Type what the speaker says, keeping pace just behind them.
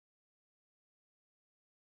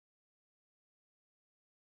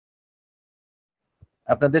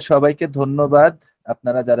আপনাদের সবাইকে ধন্যবাদ।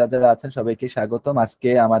 আপনারা যারা যারা আছেন সবাইকে স্বাগতম। আজকে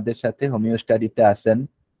আমাদের সাথে হোমিও স্টাডিতে আছেন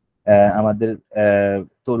আমাদের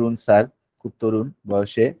তরুণ স্যার, খুব তরুণ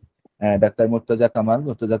বয়সে, ডাক্তার মুর্তজা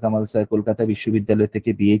কামাল স্যার কলকাতা বিশ্ববিদ্যালয় থেকে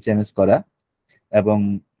বিএইচএমএস করা, এবং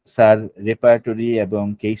স্যার রেপার্টরি এবং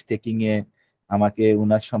কেস টেকিং এ আমাকে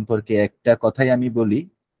উনার সম্পর্কে একটা কথাই আমি বলি,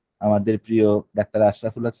 আমাদের প্রিয় ডাক্তার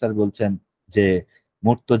আশরাফুল হক স্যার বলছেন যে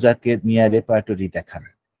মুর্তজাকে নিয়ে রেপার্টরি দেখান।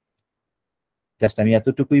 জাস্ট আমি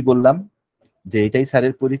এতটুকুই বললাম যে এটাই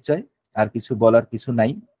স্যারের পরিচয়, আর কিছু বলার কিছু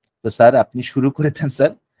নাই। তো স্যার আপনি শুরু করে দেন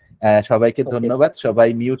স্যার। সবাইকে ধন্যবাদ। সবাই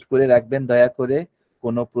মিউট করে রাখবেন দয়া করে।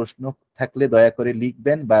 কোনো প্রশ্ন থাকলে দয়া করে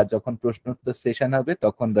লিখবেন, বা যখন প্রশ্নোত্তর সেশন হবে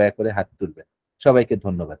তখন দয়া করে হাত তুলবেন। সবাইকে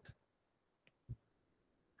ধন্যবাদ।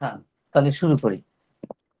 হ্যাঁ, তাহলে শুরু করি।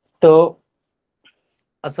 তো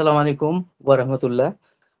আসসালামু আলাইকুম ওয়া রাহমাতুল্লাহ।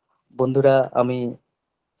 বন্ধুরা, আমি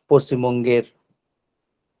পশ্চিমবঙ্গের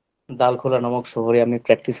দালখোলা নামক শহরে আমি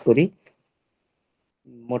প্র্যাকটিস করি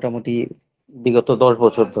মোটামুটি বিগত 10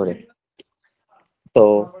 বছর ধরে। তো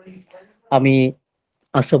আমি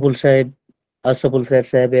আশরাফুল স্যার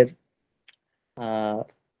সাহেবের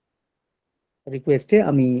রিকোয়েস্টে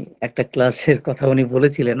আমি একটা ক্লাসের কথা উনি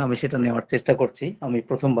বলেছিলেন, আমি সেটা নেওয়ার চেষ্টা করছি। আমি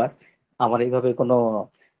প্রথমবার, আমার এইভাবে কোনো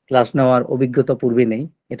ক্লাস নেওয়ার অভিজ্ঞতা পূর্বে নেই,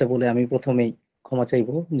 এটা বলে আমি প্রথমেই ক্ষমা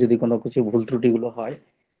চাইবো। যদি কোনো কিছু ভুল ত্রুটিগুলো হয়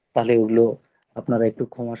তাহলে ওগুলো আপনারা একটু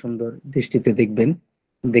ক্ষমা সুন্দর দৃষ্টিতে দেখবেন,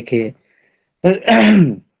 দেখে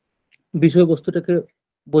বিষয়বস্তুটাকে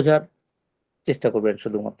বোঝার চেষ্টা করবেন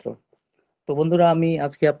শুধুমাত্র। তো বন্ধুরা, আমি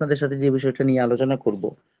আজকে আপনাদের সাথে যে বিষয়টা নিয়ে আলোচনা করব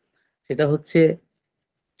সেটা হচ্ছে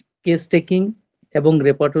কেস টেকিং এবং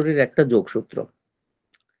রেপার্টরির একটা যোগসূত্র।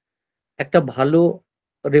 একটা ভালো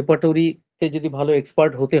রেপার্টরিতে যদি ভালো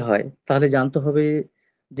এক্সপার্ট হতে হয় তাহলে জানতে হবে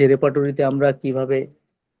যে রেপার্টরিতে আমরা কিভাবে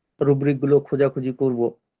রুব্রিক গুলো খোঁজাখুঁজি করব,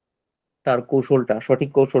 তার কৌশলটা, সঠিক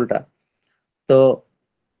কৌশলটা। তো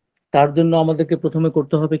তার জন্য আমাদেরকে প্রথমে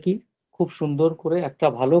করতে হবে কি, খুব সুন্দর করে একটা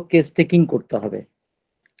ভালো কেস টেকিং করতে হবে।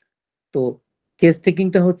 তো কেস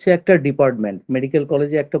টেকিংটা হচ্ছে একটা ডিপার্টমেন্ট, মেডিকেল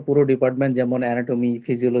কলেজে একটা পুরো ডিপার্টমেন্ট, যেমন anatomy,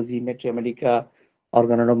 physiology, Mathematica,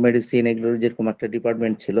 organ of medicine, এগুলোর যেরকম একটা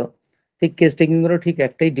ডিপার্টমেন্ট ছিল, ঠিক কেস টেকিং এরও ঠিক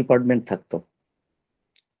একটাই ডিপার্টমেন্ট থাকতো।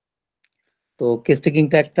 তো কেস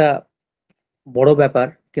টেকিংটা একটা বড় ব্যাপার,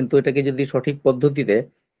 কিন্তু এটাকে যদি সঠিক পদ্ধতিতে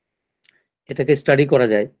এটাকে স্টাডি করা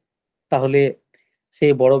যায় তাহলে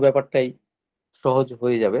সেই বড় ব্যাপারটাই সহজ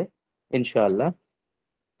হয়ে যাবে ইনশাআল্লাহ।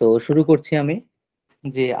 তো শুরু করছি আমি,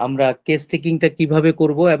 যে আমরা কেস টেকিংটা কিভাবে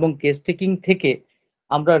করব এবং কেস টেকিং থেকে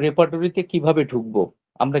আমরা রেপার্টরিতে কিভাবে ঢুকবো,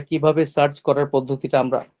 আমরা কিভাবে সার্চ করার পদ্ধতিটা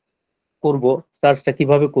আমরা করব, সার্চটা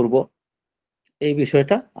কিভাবে করব, এই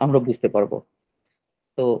বিষয়টা আমরা বুঝতে পারবো।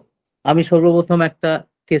 তো আমি সর্বপ্রথম একটা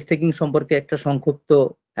কেস টেকিং সম্পর্কে একটা সংক্ষিপ্ত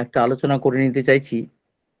একটা আলোচনা করে নিতে চাইছি,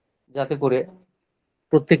 যাতে করে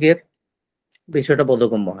প্রত্যেকের বিষয়টা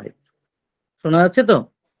বোধগম্য হয়। শোনা যাচ্ছে তো?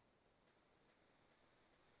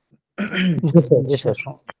 জি স্যার।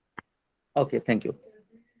 Okay, thank you.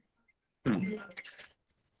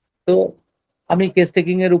 তো আমি কেস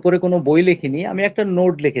টেকিং এর উপরে কোনো বই লিখিনি, আমি একটা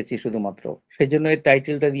নোট লিখেছি শুধুমাত্র, সেই জন্য এর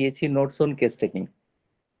টাইটেলটা দিয়েছি নোটস অন কেস টেকিং।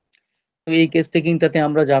 তো এই কেস টেকিংটাতে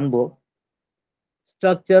আমরা জানবো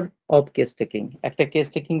স্ট্রাকচার অফ কেস টেকিং, একটা কেস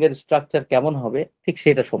টেকিং এর স্ট্রাকচার কেমন হবে ঠিক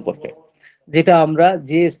সেটা সম্পর্কে, যেটা আমরা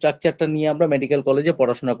যে স্ট্রাকচারটা নিয়ে আমরা মেডিকেল কলেজে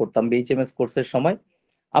পড়াশোনা করতাম বিএইচএমএস কোর্সের সময়,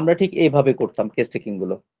 আমরা ঠিক এইভাবে করতাম কেস টেকিং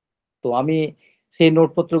গুলো। তো আমি সেই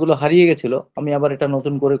নোটপত্রগুলো হারিয়ে গেছিল, আমি আবার এটা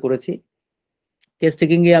নতুন করে করেছি। কেস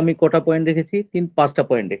টেকিং এ আমি কটা পয়েন্ট রেখেছি? 5টা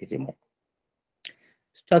পয়েন্ট রেখেছি।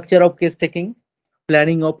 Structure of case taking,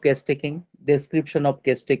 planning of case taking, description of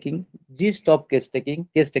case taking, gist of case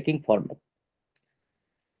taking format.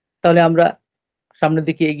 তাহলে আমরা সামনের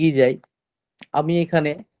দিকে এগিয়ে যাই। আমি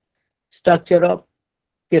এখানে স্ট্রাকচার অফ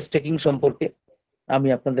কেস টেকিং সম্পর্কে আমি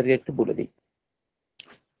আপনাদেরকে একটু বলে দিই।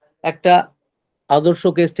 একটা আদর্শ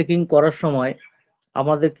কেস টেকিং করার সময়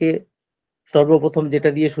আমাদেরকে সর্বপ্রথম যেটা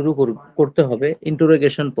দিয়ে শুরু করতে হবে,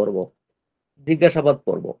 ইন্টারোগেশন পর্ব, জিজ্ঞাসাবাদ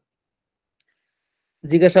পর্ব।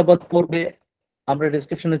 জিজ্ঞাসাবাদ পর্বে আমরা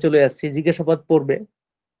ডেসক্রিপশনে চলে আসছি। জিজ্ঞাসাবাদ পর্বে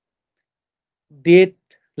ডেট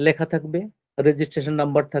লেখা থাকবে, রেজিস্ট্রেশন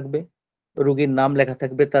নাম্বার থাকবে, রোগীর নাম লেখা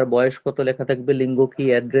থাকবে, তার বয়স কত লেখা থাকবে, লিঙ্গ কি,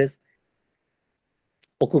 অ্যাড্রেস,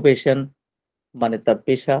 অকুপেশন মানে তার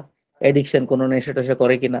পেশা, এডিকশন কোনো নেশা টেশা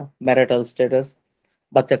করে কিনা, ম্যারিটাল স্ট্যাটাস,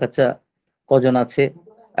 বাচ্চা কাচ্চা কজন আছে,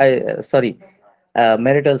 সরি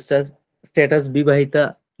ম্যারিটাল স্ট্যাটাস, বিবাহিতা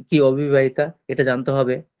কি অবিবাহিতা এটা জানতে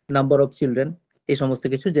হবে, নাম্বার অফ চিলড্রেন, এই সমস্ত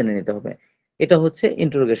কিছু জেনে নিতে হবে। এটা হচ্ছে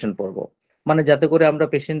ইন্টারোগেশন পর্ব, মানে যাতে করে আমরা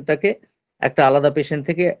পেশেন্টটাকে একটা আলাদা পেশেন্ট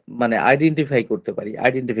থেকে মানে আইডেন্টিফাই করতে পারি,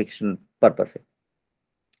 আইডেন্টিফিকেশন পারপাসে।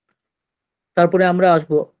 তারপরে আমরা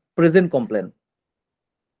আসবো প্রেজেন্ট কমপ্লেন।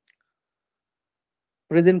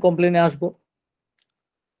 প্রেজেন্ট কমপ্লেনে আসবো।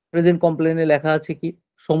 প্রেজেন্ট কমপ্লেনে লেখা আছে কি,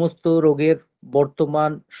 সমস্ত রোগের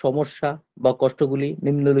বর্তমান সমস্যা বা কষ্টগুলি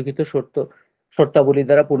নিম্নলিখিত শর্তাবলী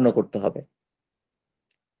দ্বারা পূর্ণ করতে হবে।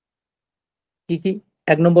 কি কি?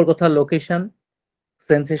 ১ নম্বর কথা, লোকেশন,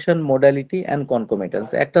 সেন্সেশন, মডালিটি অ্যান্ড কনকমিটেন্স।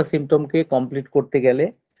 একটা সিম্পটমকে কমপ্লিট করতে গেলে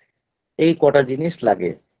এই কটা জিনিস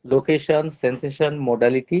লাগে: লোকেশন, সেন্সেশন,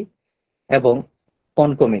 মডালিটি এবং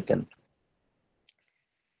কনকমিটেন্ট।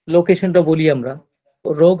 লোকেশনটা বলি আমরা,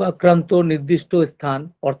 রোগ আক্রান্ত নির্দিষ্ট স্থান,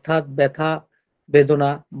 অর্থাৎ ব্যথা,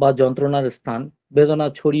 বেদনা বা যন্ত্রণার স্থান, বেদনা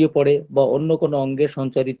ছড়িয়ে পড়ে বা অন্য কোনো অঙ্গে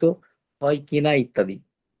সঞ্চারিত হয় কিনা ইত্যাদি।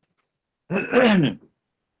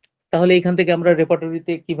 তাহলে এখান থেকে আমরা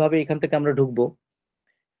রেপার্টরিতে কিভাবে এখান থেকে আমরা ঢুকবো?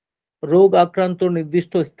 রোগ আক্রান্ত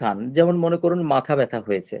নির্দিষ্ট স্থান, যেমন মনে করুন মাথা ব্যথা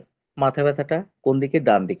হয়েছে, মাথা ব্যথাটা কোন দিকে?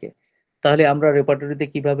 ডান দিকে। তাহলে আমরা রেপার্টরিতে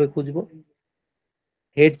কিভাবে খুঁজবো?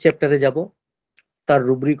 হেড চ্যাপ্টারে যাব, তার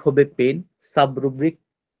রুব্রিক হবে পেন, সাব রুব্রিক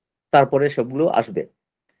তারপরে সবগুলো আসবে।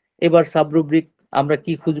 এবার সাব রুব্রিক আমরা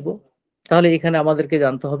কি খুঁজবো? তাহলে এখানে আমাদেরকে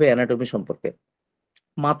জানতে হবে অ্যানাটমি সম্পর্কে।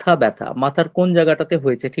 মাথা ব্যথা, মাথার কোন জায়গাটাতে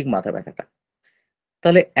হয়েছে ঠিক মাথা ব্যথাটা?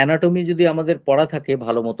 তাহলে অ্যানাটমি যদি আমাদের পড়া থাকে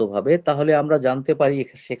ভালো মতো ভাবে, তাহলে আমরা জানতে পারি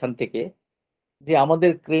সেখান থেকে যে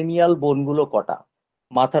আমাদের ক্রেনিয়াল বোনগুলো কটা,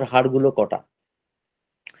 মাথার হাড়গুলো কটা।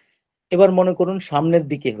 এবার মনে করুন সামনের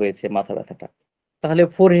দিকে হয়েছে মাথা ব্যথাটা, তাহলে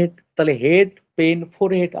ফোরহেড, তাহলে হেড পেন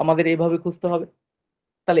ফোরহেড আমাদের এভাবে খুঁজতে হবে।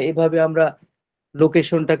 তাহলে এভাবে আমরা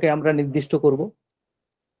লোকেশনটাকে আমরা নির্দিষ্ট করব।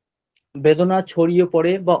 বেদনা ছড়িয়ে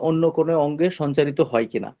পড়ে বা অন্য কোনো অঙ্গে সঞ্চারিত হয়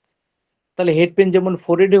কিনা, তাহলে হেড পেন যেমন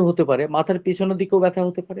ফোরহেডে হতে পারে, মাথার পিছনের দিকেও ব্যথা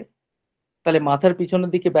হতে পারে। তাহলে মাথার পিছনের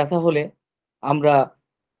দিকে ব্যথা হলে আমরা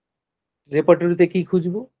রেপার্টরিতে কি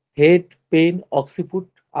খুঁজবো? হেড পেন অক্সিপুট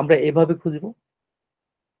আমরা এভাবে খুঁজবো।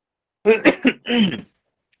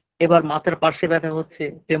 এবার মাথার পাশে ব্যথা হচ্ছে,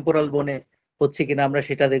 টেম্পোরাল বোনে হচ্ছে কিনা আমরা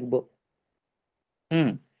সেটা দেখব।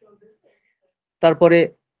 তারপরে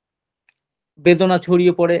বেদনা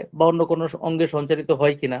ছড়িয়ে পড়ে বা অন্য কোনো অঙ্গে সঞ্চারিত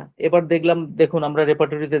হয় কিনা। এবার দেখলাম, দেখুন আমরা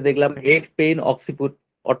রেপার্টরিতে দেখলাম হেড পেইন অক্সিপুট,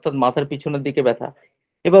 অর্থাৎ মাথার পিছনের দিকে ব্যথা।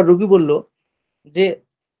 এবার রোগী বলল যে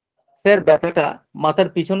স্যার ব্যথাটা মাথার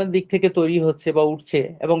পিছনের দিক থেকে তৈরি হচ্ছে বা উঠছে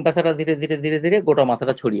এবং ব্যথাটা ধীরে ধীরে ধীরে ধীরে গোটা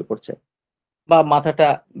মাথাটা ছড়িয়ে পড়ছে, বা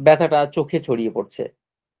ব্যথাটা চোখে ছড়িয়ে পড়ছে,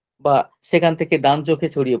 বা সেখান থেকে ডান চোখে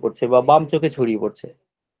ছড়িয়ে পড়ছে বা বাম চোখে ছড়িয়ে পড়ছে।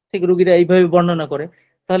 ঠিক রোগীরা এইভাবে বর্ণনা করে।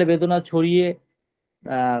 তাহলে বেদনা ছড়িয়ে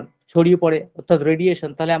পড়ে অর্থাৎ রেডিয়েশন।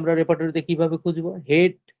 তাহলে আমরা রেপার্টরিতে কিভাবে খুঁজবো?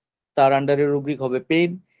 হেড, তার আন্ডারে রুব্রিক হবে পেন,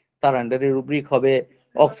 তার আন্ডারে রুব্রিক হবে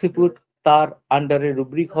অক্সিপুট, তার আন্ডারে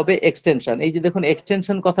রুব্রিক হবে এক্সটেনশন। এই যে দেখুন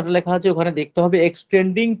এক্সটেনশন কথাটা লেখা আছে, ওখানে দেখতে হবে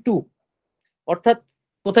এক্সটেন্ডিং টু, অর্থাৎ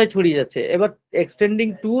কোথায় ছড়িয়ে যাচ্ছে। এবার এক্সটেন্ডিং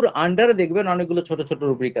টুর আন্ডারে দেখবেন অনেকগুলো ছোট ছোট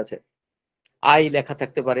রুব্রিক আছে, আই লেখা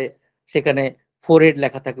থাকতে পারে, সেখানে ফোরহেড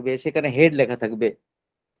লেখা থাকবে, সেখানে হেড লেখা থাকবে।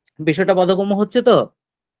 বিষয়টা বোধগম্য হচ্ছে তো?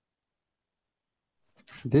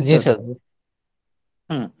 জি স্যার।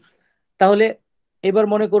 হুম। তাহলে এবার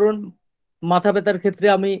মনে করুন মাথা ব্যথার ক্ষেত্রে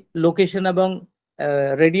আমি লোকেশন এবং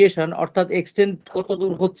রেডিয়েশন অর্থাৎ এক্সটেন্ড কত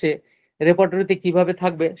দূর হচ্ছে রেপার্টরিতে কিভাবে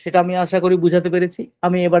থাকবে সেটা আমি আশা করি বুঝাতে পেরেছি।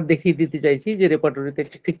 আমি এবার দেখিয়ে দিতে চাইছি যে রেপার্টরিতে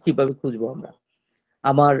ঠিক কিভাবে খুঁজবো আমরা।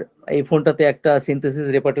 আমার এই ফোনটাতে একটা সিনথেসিস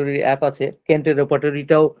রেপার্টরি অ্যাপ আছে, কেন্টের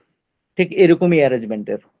রেপার্টরিটাও ঠিক এরকমই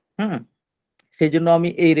অ্যারেঞ্জমেন্টের। হুম। সেই জন্য আমি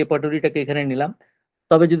এই রেপার্টরিটাকে এখানে নিলাম।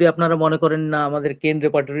 তবে যদি আপনারা মনে করেন না আমাদের কেন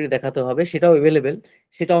রেপার্টরি দেখাতে হবে, সেটাও এভেলেবেল,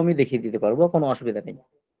 সেটাও আমি দেখিয়ে দিতে পারবো, কোনো অসুবিধা নেই।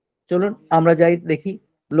 চলুন আমরা যাই দেখি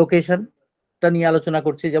লোকেশনটা নিয়ে আলোচনা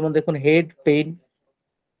করছি। যেমন দেখুন হেড পেইন,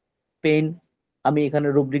 পেইন আমি এখানে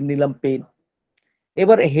রুব্রিক নিলাম পেইন।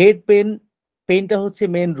 এবার হেড পেইনটা হচ্ছে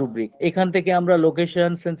মেন রুব্রিক, এখান থেকে আমরা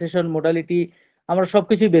লোকেশন, সেন্সেশন, মোডালিটি আমরা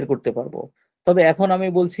সবকিছুই বের করতে পারবো। তবে এখন আমি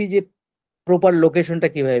বলছি যে প্রপার লোকেশনটা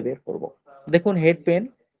কিভাবে বের করব। দেখুন হেড পেন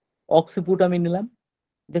অক্সিপুট আমি নিলাম,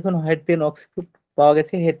 দেখুন হেড পেন অক্সিপুট পাওয়া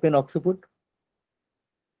গেছে, হেড পেন অক্সিপুট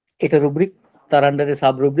এটা রুব্রিক, তার আন্ডারে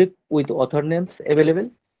sub rubric with author names available.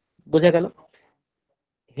 বোঝা গেল?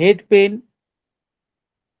 হেড পেন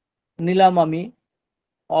নিলাম আমি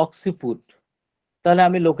অক্সিপুট, তাহলে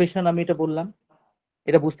আমি লোকেশন আমি এটা বললাম,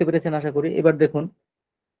 এটা বুঝতে পেরেছেন আশা করি। এবার দেখুন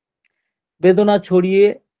বেদনা ছড়িয়ে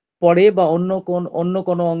পড়ে বা অন্য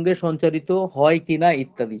কোনো অঙ্গে সঞ্চারিত হয় কিনা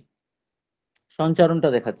ইত্যাদি। সঞ্চারণটা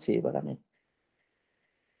দেখাচ্ছি এবার আমি,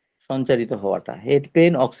 সঞ্চারিত হওয়াটা হেড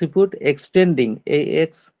পেন অক্সিপুট এক্সটেন্ডিং, এই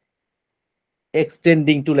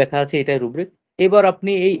এক্সটেন্ডিং টু লেখা আছে, এটাই রুব্রিক। এবার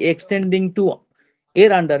আপনি এই এক্সটেন্ডিং টু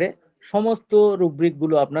এর আন্ডারে সমস্ত রুব্রিক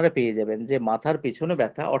গুলো আপনারা পেয়ে যাবেন, যে মাথার পেছনে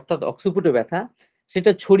ব্যথা অর্থাৎ অক্সিপুটে ব্যথা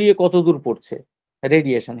সেটা ছড়িয়ে কত দূর পড়ছে,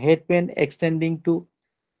 radiation. Head pen extending two,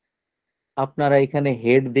 আপনারা এখানে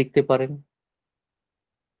হেড দেখতে পারেন,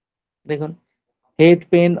 দেখুন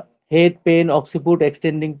head pen অক্সিপুট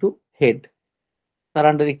extending to head. তার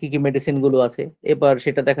আন্ডারে কি কি মেডিসিন গুলো আছে। এবার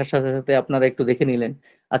সেটা দেখার সাথে সাথে আপনারা একটু দেখে নিলেন,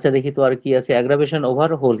 আচ্ছা দেখি তো আর কি আছে, অ্যাগ্রাভেশন ওভার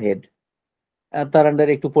হোল হেড, তার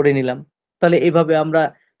আন্ডারে একটু পড়ে নিলাম। তাহলে এইভাবে আমরা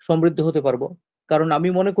সমৃদ্ধ হতে পারবো। কারণ আমি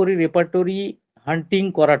মনে করি রেপার্টরি হান্টিং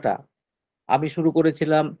করাটা, আমি শুরু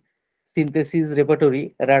করেছিলাম সিনথেসিস রেপার্টরি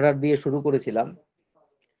রাডার দিয়ে শুরু করেছিলাম।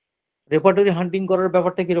 রেপার্টরি হান্টিং করার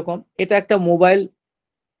ব্যাপারটা কিরকম, এটা একটা মোবাইল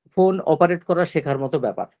ফোন অপারেট করা শেখার মতো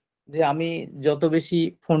ব্যাপার, যে আমি যত বেশি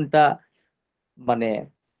ফোনটা মানে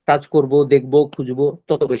টাচ করব, দেখবো, খুঁজবো,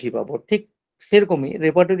 তত বেশি পাবো। ঠিক সেরকমই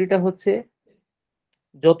রেপার্টরিটা হচ্ছে,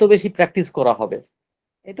 যত বেশি প্র্যাকটিস করা হবে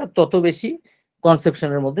এটা তত বেশি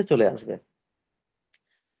কনসেপশনের মধ্যে চলে আসবে।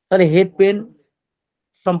 তাহলে হেড পেন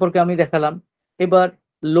সম্পর্কে আমি দেখালাম। এবার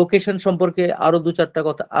লোকেশন সম্পর্কে আরো দু চারটা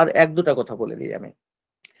কথা, আর এক দুটা কথা বলে দিই আমি।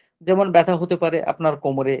 যেমন ব্যথা হতে পারে আপনার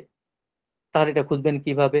কোমরে, তাহলে এটা খুঁজবেন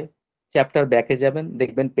কিভাবে? চ্যাপ্টার ব্যাকে যাবেন,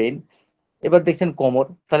 দেখবেন পেন। এবার দেখছেন কোমর,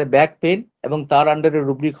 তাহলে ব্যাক পেন, এবং তার আন্ডারে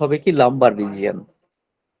রুব্রিক হবে কি লাম্বার রিজিয়ন।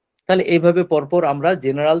 তাহলে এইভাবে পরপর আমরা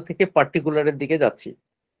জেনারেল থেকে পার্টিকুলারের দিকে যাচ্ছি।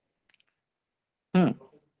 হুম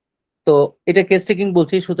তো এটা কেস টেকিং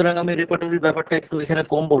বলছি, সুতরাং আমি রেপার্টরির ব্যাপারটা একটু এখানে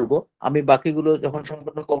কম বলবো। আমি বাকিগুলো যখন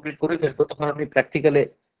সম্পূর্ণ কমপ্লিট করে ফেলবো তখন আমি প্র্যাকটিক্যালে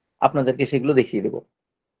আপনাদেরকে সেগুলো দেখিয়ে দেবো।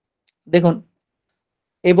 দেখুন,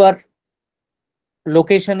 এবার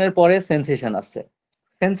লোকেশনের পরে সেন্সেশন আসছে।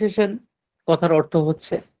 সেন্সেশন কথার অর্থ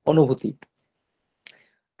হচ্ছে অনুভূতি।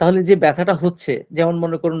 তাহলে যে ব্যথাটা হচ্ছে, যেমন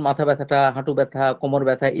মনে করুন মাথা ব্যথাটা, হাঁটু ব্যথা, কোমর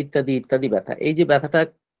ব্যথা, ইত্যাদি ইত্যাদি ব্যথা, এই যে ব্যথাটা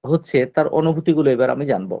হচ্ছে তার অনুভূতিগুলো এবার আমি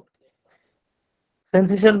জানবো।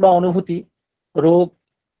 সেন্সেশন বা অনুভূতি, রোগ,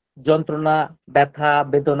 যন্ত্রণা, ব্যথা,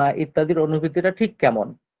 বেদনা ইত্যাদির অনুভূতিটা ঠিক কেমন?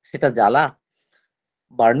 সেটা জ্বালা,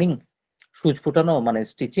 বার্নিং, সূচ ফুটানো মানে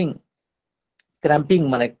স্টিচিং, ক্র্যাম্পিং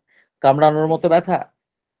মানে কামড়ানোর মতো ব্যথা,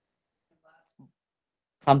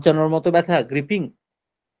 খামচানোর মতো ব্যথা, গ্রিপিং,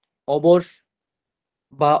 অবশ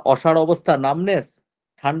বা অসাড় অবস্থা, নামনেস,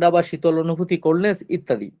 ঠান্ডা বা শীতল অনুভূতি, কোল্ডনেস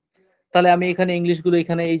ইত্যাদি। তাহলে আমি এখানে ইংলিশগুলো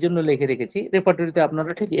এখানে এই জন্য লিখে রেখেছি, রেপার্টরিতে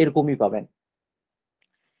আপনারা ঠিক এরকমই পাবেন।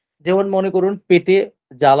 যেমন মনে করুন পেটে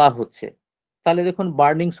জ্বালা হচ্ছে, তাহলে দেখুন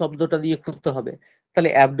বার্নিং শব্দটা দিয়ে খুঁজতে হবে। তাহলে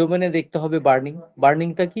অ্যাবডোমেনে দেখতে হবে বার্নিং।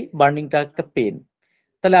 বার্নিংটা কি? বার্নিংটা একটা পেন।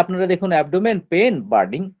 তাহলে আপনারা দেখুন অ্যাবডোমেন পেন,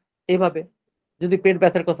 বার্নিং। এভাবে যদি পেট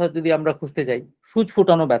ব্যথার কথা যদি আমরা খুঁজতে যাই, সূচ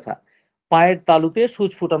ফুটানো ব্যথা, পায়ের তালুতে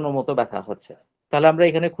সূচ ফুটানোর মতো ব্যথা হচ্ছে, তাহলে আমরা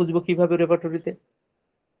এখানে খুঁজবো কিভাবে রেপার্টরিতে?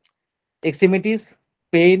 Extremities,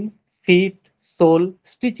 pain, fit, soul,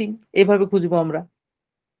 stitching, এভাবে খুঁজবো আমরা।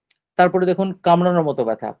 তারপরে দেখুন কামড়ানোর মতো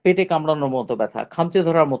ব্যথা, পেটে কামড়ানোর মতো ব্যথা, খামচে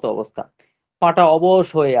ধরার মতো অবস্থা, পাটা অবশ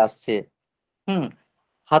হয়ে আসছে, হুম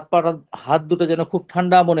পাটা, হাত দুটো যেন খুব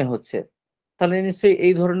ঠান্ডা মনে হচ্ছে, তাহলে নিশ্চয়ই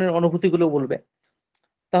এই ধরনের অনুভূতিগুলো বলবে।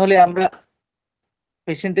 তাহলে আমরা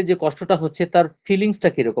পেশেন্টের যে কষ্টটা হচ্ছে তার ফিলিংসটা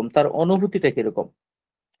কিরকম, তার অনুভূতিটা কিরকম?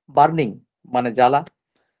 বার্নিং মানে জ্বালা,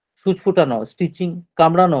 সূচ ফুটানো স্টিচিং,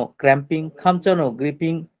 কামড়ানো ক্র্যাম্পিং, খামচানো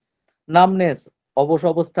গ্রিপিং, নামনেস অবশ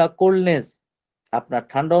অবস্থা, কোল্ডনেস আপনার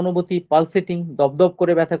ঠান্ডা অনুভূতি, পালসেটিং দপদপ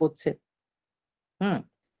করে ব্যথা করছে, হুম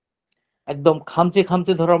একদম খামচে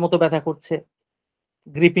খামচে ধরার মতো ব্যথা করছে,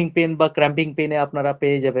 গ্রিপিং পেন বা ক্র্যাম্পিং পেনে আপনারা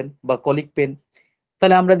পেয়ে যাবেন, বা কলিক পেন।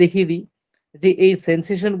 তাহলে আমরা দেখিয়ে দিই যে এই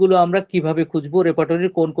সেন্সেশন গুলো আমরা কিভাবে খুঁজবো,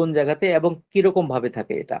 রেপার্টরির কোন কোন জায়গাতে এবং কিরকম ভাবে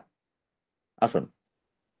থাকে এটা। আসুন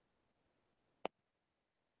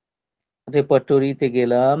রেপার্টরিতে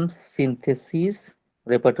গেলাম, সিনথেসিস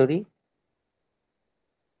রেপার্টরি।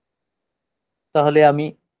 তাহলে আমি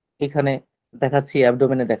এখানে দেখাচ্ছি,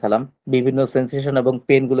 অ্যাবডোমেনে দেখালাম বিভিন্ন সেন্সেশন এবং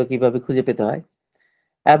পেন গুলো কিভাবে খুঁজে পেতে হয়।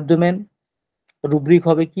 অ্যাবডোমেন রুব্রিক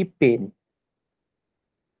হবে কি? Pen,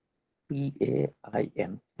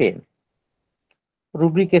 PAIN, pen.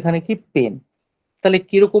 রুব্রিক এখানে কি? পেন। তাহলে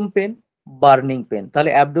কিরকম পেন? Burning pen. তাহলে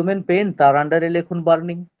অ্যাবডোমেন পেন, তার আন্ডারে লিখুন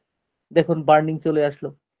বার্নিং। দেখুন বার্নিং চলে আসলো।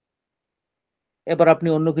 এবার আপনি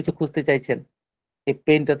অন্য কিছু খুঁজতে চাইছেন, এই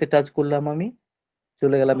পেনটাতে টাচ করলাম, আমি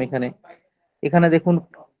চলে গেলাম এখানে। এখানে দেখুন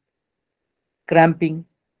ক্র্যাম্পিং,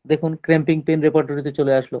 দেখুন ক্র্যাম্পিং পেন রেপার্টরিতে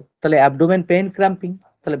চলে আসলো। তাহলে অ্যাবডোমেন পেন, ক্র্যাম্পিং,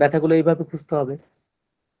 তাহলে ব্যথাগুলো এইভাবে খুঁজতে হবে।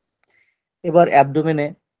 এবার অ্যাবডোমেনে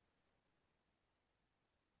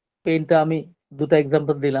পেনটা আমি দুটো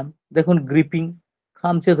এক্সাম্পল দিলাম। দেখুন গ্রিপিং,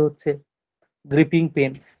 খামচে ধরছে, গ্রিপিং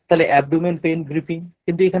পেন। তাহলে অ্যাবডোমেন পেন, গ্রিপিং,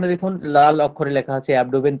 কিন্তু এখানে দেখুন লাল অক্ষরে লেখা আছে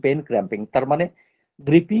অ্যাবডোমেন পেন ক্র্যাম্পিং, তার মানে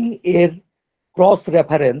গ্রিপিং এর ক্রস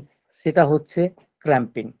রেফারেন্স সেটা হচ্ছে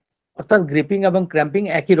ক্র্যাম্পিং, অর্থাৎ গ্রিপিং এবং ক্র্যাম্পিং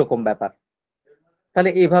একই রকম ব্যাপার।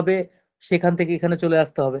 তাহলে এভাবে সেখান থেকে এখানে চলে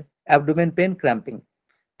আসতে হবে অ্যাবডোমেন পেন, ক্র্যাম্পিং।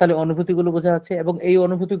 তাহলে অনুভূতিগুলো বোঝা যাচ্ছে, এবং এই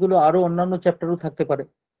অনুভূতিগুলো আরো অন্যান্য চ্যাপ্টারও থাকতে পারে,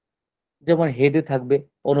 যেমন হেডে থাকবে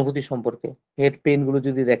অনুভূতি সম্পর্কে, হেড পেন গুলো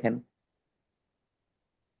যদি দেখেন,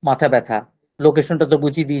 মাথা ব্যথা, লোকেশনটা তো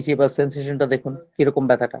বুঝিয়ে দিয়েছি, এবার সেন্সেশনটা দেখুন কিরকম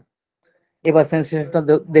ব্যথাটা। এবার সেন্সেশনটা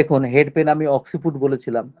দেখুন, হেড পেন আমি অক্সিপুট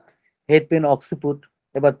বলেছিলাম, হেড পেন অক্সিপুট।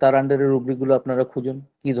 এবার তার আন্ডারের রুব্রিকগুলো আপনারা খুঁজুন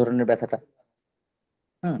কি ধরনের ব্যথাটা।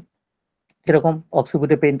 হুম, এরকম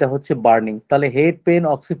অক্সিপুটে পেনটা হচ্ছে বার্নিং, তাহলে হেড পেন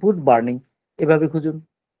অক্সিপুট বার্নিং এভাবে খুঁজুন,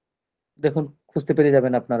 দেখুন খুঁজতে পেরে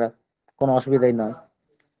যাবেন আপনারা, কোনো অসুবিধাই নয়।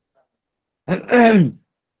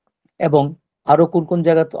 এবং আরো কোন কোন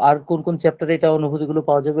জায়গা, আর কোন কোন চ্যাপ্টারে এটা অনুভূতিগুলো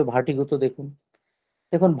পাওয়া যাবে? ভার্টিগো তো দেখুন,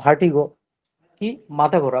 দেখুন ভার্টিগো কি,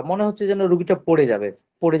 মাথা ঘোরা, মনে হচ্ছে যেন রুগীটা পড়ে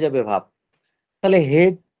যাবে ভাব। তাহলে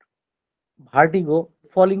হেড ভার্টিগো,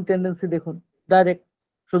 ফলিং টেন্ডেন্সি দেখুন, ডাইরেক্ট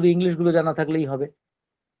শুধু ইংলিশ গুলো জানা থাকলেই হবে,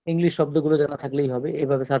 ইংলিশ শব্দগুলো জানা থাকলেই হবে,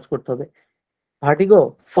 এভাবে সার্চ করতে হবে। ভার্টিগো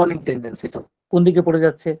ফলিং টেন্ডেন্সি, তো কোন দিকে পড়ে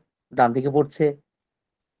যাচ্ছে? ডান দিকে পড়ছে।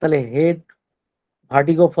 তাহলে হেড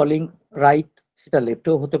ভার্টিগো ফলিং রাইট, সেটা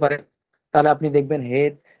লেফটেও হতে পারে। তাহলে আপনি দেখবেন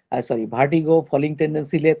head, sorry, vertigo falling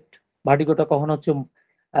tendency left. ভার্টিগোটা কখন হচ্ছে,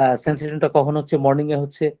 সেন্সেশনটা কখন হচ্ছে? মর্নিং এ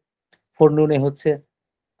হচ্ছে, ফোরনুনে হচ্ছে।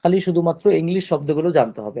 খালি শুধুমাত্র ইংলিশ শব্দগুলো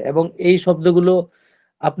জানতে হবে, এবং এই শব্দগুলো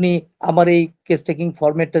আপনি আমার এই কেস টেকিং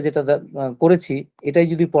ফরম্যাটটা যেটা করেছি, এটাই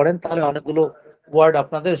যদি পড়েন তাহলে অনেকগুলো ওয়ার্ড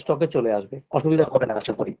আপনাদের স্টকে চলে আসবে, অসুবিধা হবে না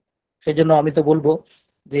আশা করি। সেই জন্য আমি তো বলবো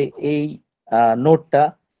যে এই নোটটা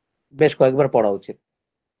বেশ কয়েকবার পড়া উচিত।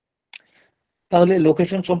 তাহলে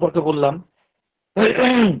লোকেশন সম্পর্কে বললাম,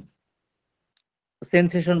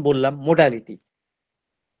 সেন্সেশন বললাম, মোডালিটি।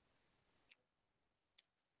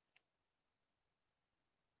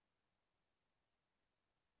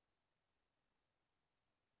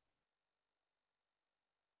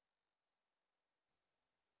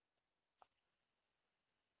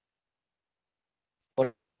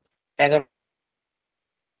 এগারোটা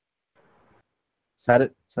স্যার,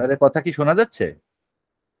 স্যারের কথা কি শোনা যাচ্ছে?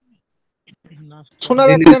 শোনা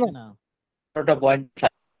যাচ্ছে না। পয়েন্ট।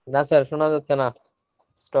 না স্যার, শোনা যাচ্ছে না,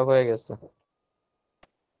 স্টপ হয়ে গেছে।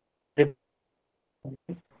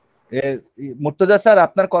 মুর্তজা স্যার,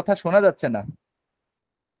 আপনার কথা শোনা যাচ্ছে না।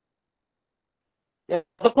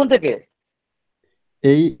 কতক্ষণ থেকে?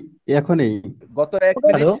 এই এখনই গত 1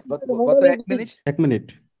 মিনিট, গত 1 মিনিট। 1 মিনিট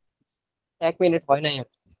 1 মিনিট হয় নাই।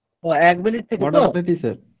 ও, 1 মিনিট থেকে তো? মডালিটি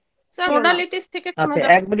স্যার, স্যার মোডালিটিস থেকে শোনা আচ্ছা,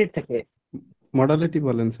 যাচ্ছে। 1 মিনিট থেকে। মডালিটি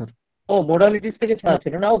বলেন স্যার। ও, মোডালিটিস থেকে শোনা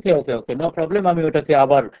ছিল না, ওকে ওকে ওকে, নো প্রবলেম, আমি ওটাকে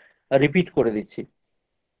আবার রিপিট করে দিচ্ছি।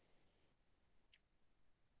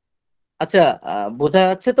 আচ্ছা, বোঝা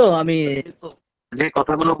যাচ্ছে তো? আমি যে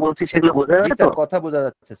কথাগুলো বলছি সেগুলো বোঝা জি যাচ্ছে তো? স্যার, কথা বোঝা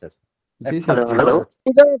যাচ্ছে স্যার। জি স্যার, হ্যালো জি।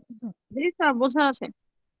 হ্যালো, জি স্যার, বোঝা আছে।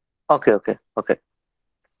 ওকে ওকে ওকে,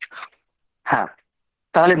 হ্যাঁ।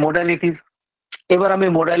 তাহলে মোডালিটিস, এবার আমি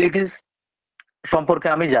মোডালিটিস সম্পর্কে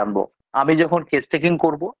আমি জানবো। আমি যখন কেস টেকিং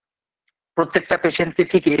করব, প্রত্যেকটা পেশেন্টকে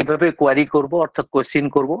ঠিক এইভাবে কোয়ারি করব, অর্থাৎ কোশ্চিন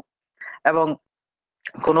করব। এবং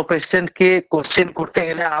কোনো পেশেন্টকে কোশ্চিন করতে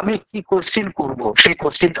গেলে আমি কি কোশ্চিন করব সেই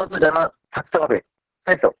কোশ্চিনটাও তো জানা থাকতে হবে,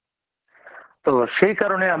 তাই তো? তো সেই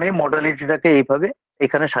কারণে আমি মডালিটিটাকে এইভাবে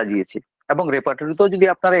এখানে সাজিয়েছি। এবং রেপার্টরিতেও যদি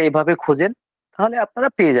আপনারা এইভাবে খোঁজেন তাহলে আপনারা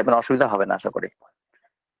পেয়ে যাবেন, অসুবিধা হবে না আশা করি।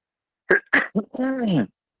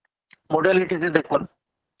 মডালিটিতে দেখুন,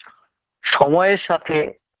 সময়ের সাথে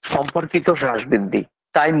সম্পর্কিত হ্রাস বৃদ্ধি,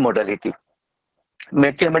 টাইম মডালিটি।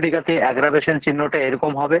 ম্যাথমেটিকাতে অ্যাগ্রাভেশন চিহ্নটা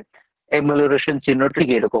এরকম হবে, এমুলারেশন চিহ্ন ঠিক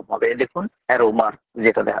এরকম হবে, দেখুন অ্যারো মার্ক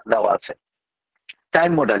যেটা দেওয়া আছে,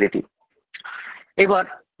 টাইম মডালিটি। এবার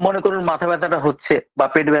মনে করুন মাথা ব্যথাটা হচ্ছে, বা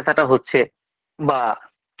পেট ব্যথাটা হচ্ছে, বা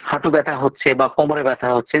হাঁটু ব্যথা হচ্ছে, বা কোমরে ব্যথা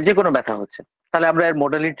হচ্ছে, যে কোনো ব্যথা হচ্ছে, তাহলে আমরা এর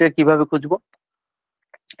মডালিটি কিভাবে খুঁজবো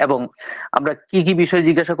এবং আমরা কি কি বিষয়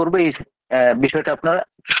জিজ্ঞাসা করবো, এই বিষয়টা আপনারা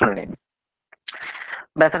শুনে নিন।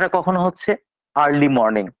 ব্যথাটা কখন হচ্ছে? Early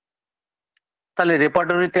morning. তাহলে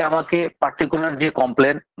রেপার্টরিতে আমাকে পার্টিকুলার যে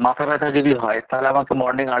কমপ্লেন, মাথা ব্যথা যদি হয় তাহলে আমাকে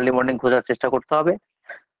মর্নিং, আর্লি মর্নিং খোঁজার চেষ্টা করতে হবে।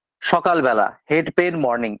 সকালবেলা হেড পেন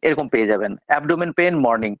মর্নিং এরকম পেয়ে যাবেন, অ্যাবডোমেন পেন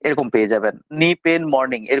মর্নিং এরকম পেয়ে যাবেন, নি পেন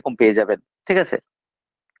মর্নিং এরকম পেয়ে যাবেন, ঠিক আছে?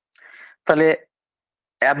 তাহলে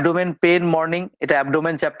অ্যাবডোমেন পেন মর্নিং এটা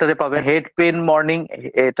অ্যাবডোমেন চ্যাপ্টারে পাবেন, হেড পেন মর্নিং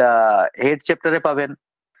এটা হেড চ্যাপ্টারে পাবেন।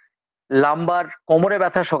 লাম্বার, কোমরে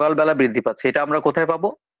ব্যথা সকালবেলা বৃদ্ধি পাচ্ছে, এটা আমরা কোথায় পাবো?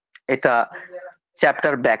 এটা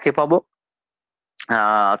চ্যাপ্টার ব্যাকে পাবো।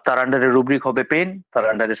 তার আন্ডারে রুব্রিক হবে পেন, তার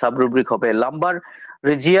আন্ডারে সাব রুব্রিক হবে লাম্বার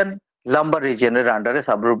রিজিয়ন, লাম্বার রিজিয়নের আন্ডারে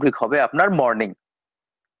সাব রুব্রিক হবে আপনার মর্নিং।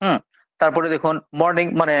 তারপরে দেখুন মর্নিং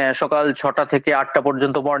মানে সকাল 6টা থেকে 8টা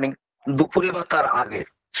পর্যন্ত মর্নিং, দুপুরে বা তার আগে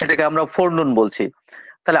সেটাকে আমরা ফোরনুন বলছি।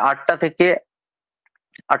 তাহলে 8টা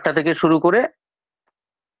থেকে শুরু করে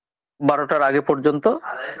 12টার আগে পর্যন্ত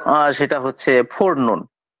সেটা হচ্ছে ফোরনুন।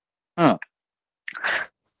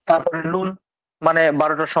 তারপরে নুন মানে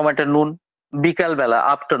 12টার সময়টা নুন, বিকাল বেলা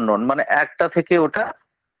আফটারনুন মানে 1টা থেকে ওটা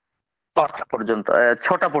 5টা পর্যন্ত,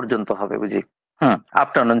 6টা পর্যন্ত হবে বুঝি।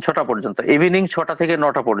 আফটারনুন 6টা পর্যন্ত, ইভিনিং 6টা থেকে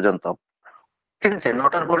 9টা পর্যন্ত। ঠিক আছে,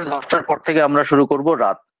 9টার পরে 10টার পর থেকে আমরা শুরু করব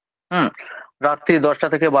রাত। রাত্রি 10টা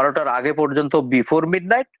থেকে 12টার আগে পর্যন্ত বিফোর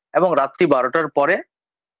মিডনাইট, এবং রাত্রি 12টার পরে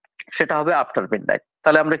সেটা হবে আফটার মিডনাইট।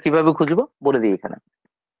 তাহলে আমরা কিভাবে খুঁজবো বলে দিই এখানে।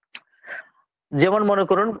 যেমন মনে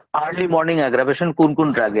করুন আর্লি মর্নিং অ্যাগ্রাভেশন কোন কোন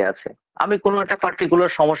ড্রাগে আছে, আমি কোনো একটা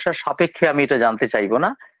পার্টিকুলার সমস্যার সাপেক্ষে আমি এটা জানতে চাইবো না,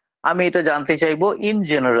 আমি এটা জানতে চাইবো ইন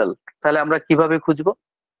জেনারেল। তাহলে আমরা কিভাবে খুঁজবো?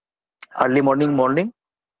 আর্লি মর্নিং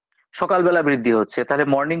সকালবেলা বৃদ্ধি হচ্ছে, তাহলে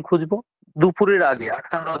মর্নিং খুঁজবো। দুপুরের আগে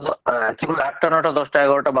 8টা 9টা 10টা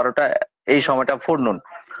 11টা 12টা এই সময়টা ফোরনুন।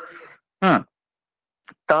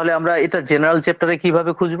 তাহলে আমরা এটা জেনারেল চ্যাপ্টারে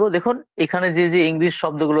কিভাবে খুঁজবো? দেখুন এখানে যে যে ইংলিশ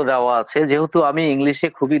শব্দগুলো দেওয়া আছে, যেহেতু আমি ইংলিশে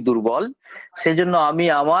খুবই দুর্বল, সেজন্য আমি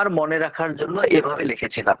আমার মনে রাখার জন্য এভাবে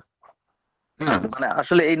লিখেছিলাম। মানে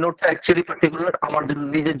আসলে এই নোটটা অ্যাকচুয়ালি পার্টিকুলার আমার জন্য,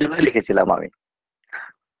 নিজের জন্য লিখেছিলাম আমি।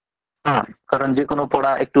 কারণ যে কোনো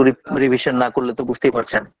পড়া একটু রিভিশন না করলে তো বুঝতেই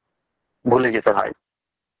পারছেন, ভুলে যেতে হয়।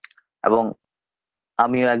 এবং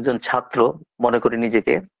আমিও একজন ছাত্র মনে করি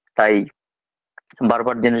নিজেকে, তাই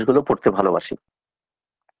বারবার জিনিসগুলো পড়তে ভালোবাসি।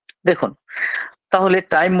 দেখুন তাহলে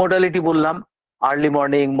টাইম মডালিটি বললাম, আর্লি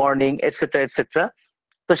মর্নিং এটসেট্রা এটসেট্রা।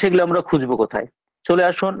 তো সেগুলো আমরা খুঁজবো কোথায়? চলে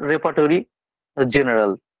আসুন রেপার্টরি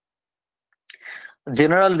জেনারেল।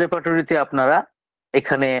 জেনারেল রেপার্টরিতে আপনারা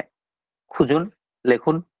এখানে খুঁজুন,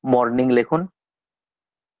 লিখুন মর্নিং, লিখুন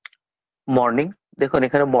মর্নিং। দেখুন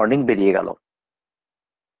এখানে মর্নিং বেরিয়ে গেল।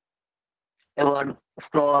 এবার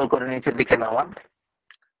স্ক্রল করে নিচের দিকে নামান,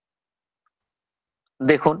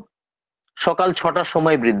 দেখুন সকাল 6টার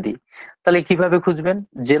সময় বৃদ্ধি। তাহলে কিভাবে খুঁজবেন?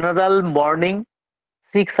 জেনারেল মর্নিং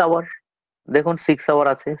 6 আওয়ার, দেখুন 6 আওয়ার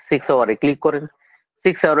আছে, 6 আওয়ারে ক্লিক করেন।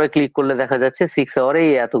 6 আওয়ারে ক্লিক করলে দেখা যাচ্ছে 6 আওয়ারে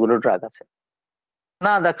এই এতগুলো ড্রাগ আছে।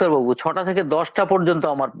 না ডাক্তারবাবু, 6টা থেকে 10টা পর্যন্ত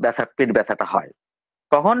আমার পেট ব্যথাটা হয়।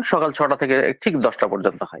 কখন? সকাল 6টা থেকে ঠিক 10টা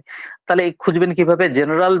পর্যন্ত হয়। তাহলে এই খুঁজবেন কিভাবে?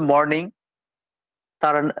 জেনারেল মর্নিং,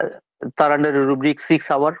 তার আন্ডারে রুব্রিক 6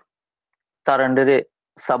 আওয়ার, তার আন্ডারে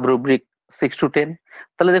সাব রুব্রিক 6 to 10।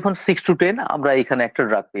 তাহলে দেখুন 6 to 10 আমরা এখানে একটা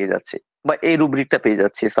ড্রাগ পেয়ে যাচ্ছি, বা এই রুব্রিকটা পেয়ে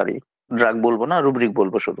যাচ্ছি, সরি ড্রাগ বলবো না, রুব্রিক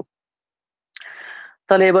বলবো শুধু।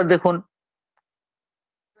 তাহলে এবার দেখুন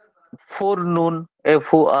ফোরনুন,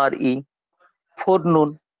 FORE,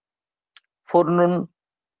 ফোরনুন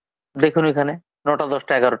দেখুন এখানে 9টা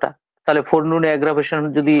 10টা 11টা। তাহলে ফোরনুনে অ্যাগ্রাভেশন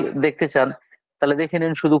যদি দেখতে চান তাহলে দেখে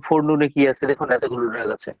নিন শুধু ফোরনুনে কি আছে। দেখুন এতগুলো ড্রাগ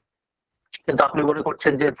আছে, কিন্তু আপনি মনে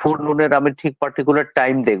করছেন যে ফোরনুনের আমি ঠিক পার্টিকুলার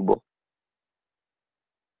টাইম দেখবো।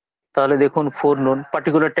 তাহলে দেখুন ফোরনুন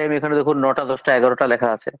পার্টিকুলার টাইম, এখানে দেখুন 9টা 10টা 11টা লেখা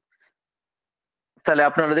আছে। তাহলে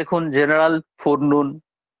আপনারা দেখুন জেনারেল ফোরনুন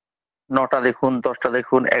 9টা দেখুন, 10টা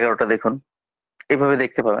দেখুন, 11টা দেখুন, এইভাবে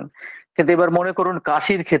দেখতে পাবেন। কিন্তু এবার মনে করুন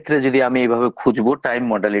কাশির ক্ষেত্রে যদি আমি এইভাবে খুঁজবো টাইম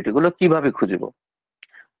মডালিটি গুলো, কিভাবে খুঁজবো?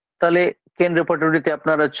 তাহলে কেন রেপার্টরিতে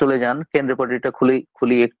আপনারা চলে যান, কেন রেপার্টরিটা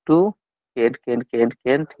খুলি একটু।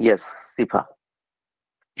 কেন ইয়েস, সিফা,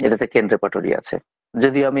 এটাতে কেন রেপার্টরি আছে।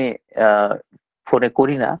 যদি আমি ফোনে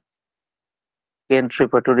করি না, কেন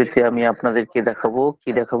রেপার্টরিতে আমি আপনাদেরকে দেখাবো, কি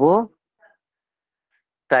দেখাবো?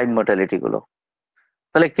 টাইম মডালিটি গুলো।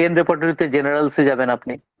 তাহলে কেন রেপার্টরিতে জেনারেলসে যাবেন,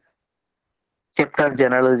 আপনি চ্যাপ্টার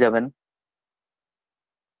জেনারেল যাবেন,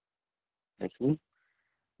 দেখি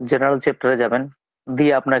জেনারেল চ্যাপ্টারে যাবেন,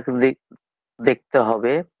 দিয়ে আপনাকে দেখতে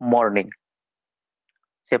হবে মর্নিং,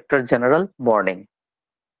 চ্যাপ্টার জেনারেল মর্নিং।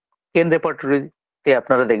 কেন রেপার্টরিতে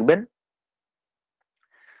আপনারা দেখবেন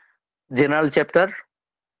জেনারেল চ্যাপ্টার,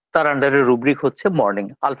 তার আন্ডারে রুব্রিক হচ্ছে মর্নিং,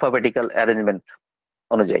 আলফাবেটিক্যাল অ্যারেঞ্জমেন্ট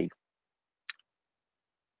অনুযায়ী।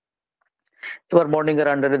 এবার মর্নিং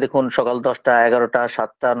এর আন্ডারে দেখুন সকাল 10টা 11টা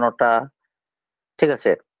 7টা 9টা, ঠিক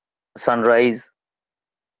আছে, সানরাইজ,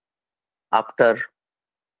 আফটার,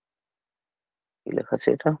 কি লেখা আছে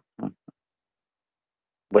এটা,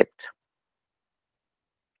 ওয়েট,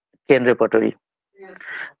 কেন রেপার্টরি।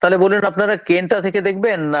 তাহলে বলুন আপনারা কেনটা থেকে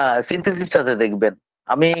দেখবেন না সিনথেসিসটাতে দেখবেন?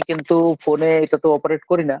 আমি কিন্তু ফোনে এটা তো অপারেট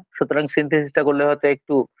করি না, সুতরাং সিনথেসিসটা করলে হয়তো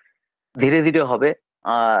একটু ধীরে ধীরে হবে,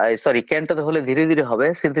 সরি কেনটাতে হলে ধীরে ধীরে হবে,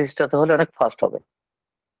 সিনথেসিসটাতে হলে অনেক ফাস্ট হবে।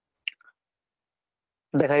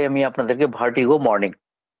 দেখাই আমি আপনাদেরকে ভার্টিগো মর্নিং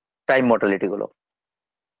টাইম মর্টালিটি গুলো।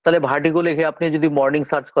 তাহলে ভার্টিগো লিখে আপনি যদি মর্নিং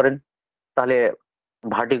সার্চ করেন তাহলে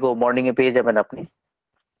ভার্টিগো মর্নিং এ পেয়ে যাবেন আপনি।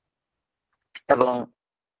 এবং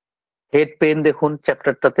হেড পেইন দেখুন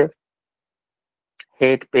চ্যাপ্টারটাতে,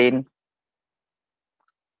 হেড পেইন,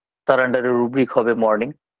 তার আন্ডারে রুব্রিক হবে মর্নিং,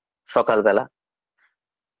 সকালবেলা।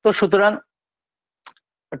 তো সুতরাং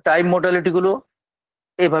টাইম মডালিটি গুলো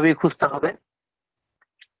এইভাবেই খুঁজতে হবে।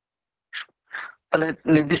 তাহলে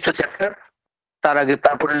নির্দিষ্ট চ্যাপ্টার, তার আগে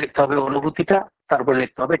তারপরে লিখতে হবে অনুভূতিটা, তারপরে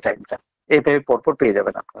লিখতে হবে টাইমটা, এইভাবে পরপর পেয়ে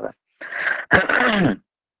যাবেন আপনারা।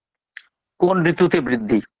 কোন ঋতুতে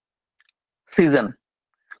বৃদ্ধি? সিজন,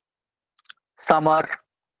 সামার,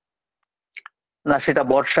 না সেটা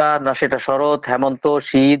বর্ষা, না সেটা শরৎ, হেমন্ত,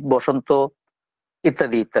 শীত, বসন্ত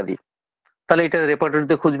ইত্যাদি ইত্যাদি। তাহলে এটা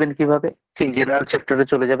রেপার্টরিতে খুঁজবেন কিভাবে? ঠিক জেনারেল চ্যাপ্টারে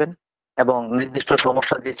চলে যাবেন এবং নির্দিষ্ট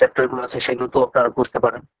সমস্যার যে চ্যাপ্টার গুলো আছে সেগুলো তো আপনারা বুঝতে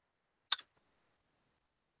পারেন।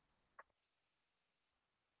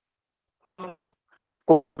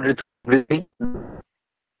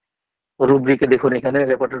 রুব্রিকে দেখুন, এখানে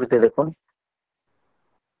রেপার্টরিতে দেখুন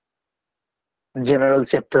জেনারেল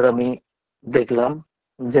চ্যাপ্টার আমি দেখলাম।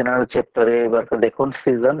 জেনারেল চ্যাপ্টারে এবার দেখুন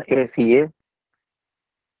সিজন এসিএ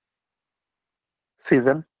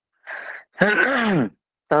সিজন।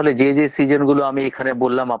 তাহলে যে যে সিজন গুলো আমি এখানে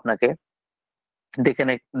বললাম আপনাকে,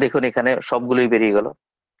 দেখুন এখানে সবগুলোই বেরিয়ে গেল।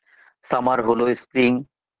 সামার হলো স্প্রিং,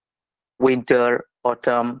 উইন্টার,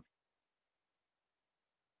 অটাম।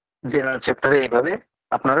 জেনারেল চ্যাপ্টারে এইভাবে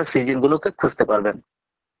আপনারা সিজন গুলোকে খুঁজতে পারবেন।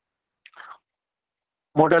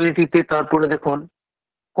 মডালিটিতে তারপরে দেখুন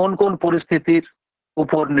কোন কোন পরিস্থিতির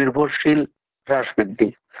উপর নির্ভরশীল হ্রাস বৃদ্ধি,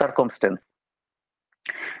 সার্কমস্টেন্স।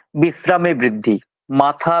 বিশ্রামে বৃদ্ধি,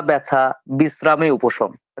 মাথা ব্যথা, বিশ্রামে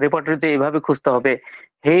উপশম। রেপার্টরিতে এইভাবে খুঁজতে হবে।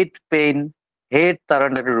 হেড পেইন, হেড তার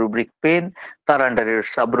আন্ডারে রুব্রিক পেন, তার আন্ডারে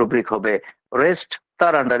সাব রুব্রিক হবে রেস্ট,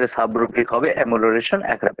 তার আন্ডারে সাব রুব্রিক হবে অ্যামোলোরেশন,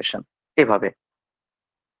 অ্যাগ্রাভেশন, এভাবে।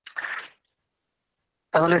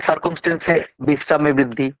 তাহলে সার্কমস্টেন্সে বিশ্রামে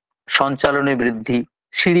বৃদ্ধি, সঞ্চালনে বৃদ্ধি,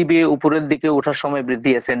 সিঁড়ি বেয়ে উপরের দিকে ওঠার সময়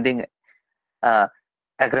বৃদ্ধি, অ্যাসেন্ডিং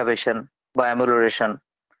অ্যাগ্রাভেশন বা অ্যামোলোরেশন,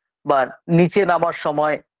 বা নিচে নামার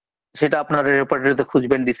সময় সেটা আপনার রেপার্টরিতে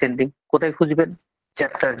খুঁজবেন ডিসেন্ডিং। কোথায় খুঁজবেন?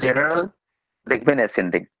 চ্যাপ্টার জেনারেল, দেখবেন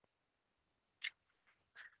অ্যাসেন্ডিং।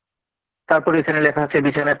 তারপর এখানে লেখা আছে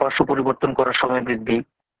বিছানায় পার্শ্ব পরিবর্তন করার সময় বৃদ্ধি,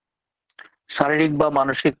 শারীরিক বা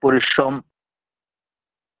মানসিক পরিশ্রম,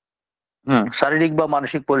 শারীরিক বা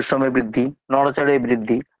মানসিক পরিশ্রমে বৃদ্ধি, নড়াচড়ায়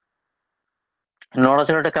বৃদ্ধি।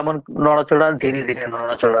 নড়াচড়াটা কেমন নড়াচড়া? ধীরে ধীরে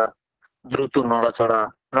নড়াচড়া, দ্রুত নড়াচড়া,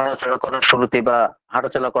 নড়াচড়া করার শুরুতে বা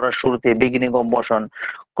হাঁটাচলা করার শুরুতে বিগিনিং অফ মোশন,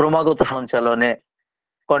 ক্রমাগত সঞ্চালনে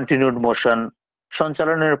কন্টিনিউড মোশন,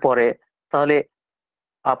 সঞ্চালনের পরে তাহলে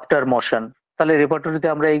আফটার মোশন। তাহলে রেপার্টরিতে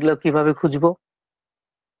আমরা এইগুলো কিভাবে খুঁজবো?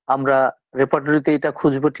 আমরা রেপার্টরিতে এটা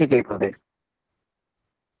খুঁজবো ঠিক এইভাবে।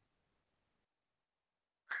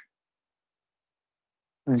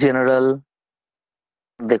 জেনারেল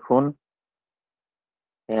দেখুন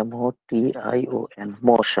MOTION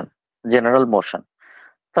মোশন, জেনারেল মোশন।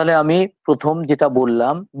 তাহলে আমি প্রথম যেটা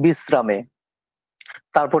বললাম বিশ্রামে,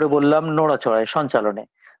 তারপরে বললাম নড়াচড়ায়, সঞ্চালনে।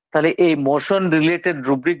 তাহলে এই মোশন রিলেটেড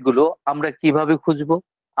রুব্রিক গুলো আমরা কিভাবে খুঁজবো?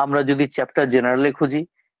 আমরা যদি চ্যাপ্টার জেনারেলে খুঁজি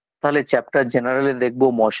তাহলে চ্যাপ্টার জেনারেলে দেখবো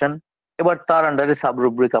মোশন, এবার তার আন্ডারে সাব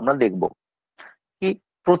রুব্রিক আমরা দেখবো কি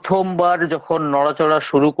প্রথমবার যখন নড়াচড়া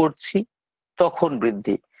শুরু করছি তখন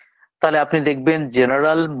বৃদ্ধি। তাহলে আপনি দেখবেন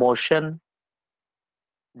জেনারেল মোশন,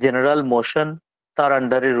 জেনারেল মোশন, তার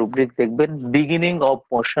আন্ডারে রুব্রিক দেখবেন বিগিনিং অফ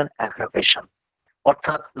মোশন, অ্যাগ্রাভেশন।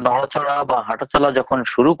 অর্থাৎ নড়াচড়া বা হাঁটাচলা যখন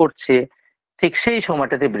শুরু করছে ঠিক সেই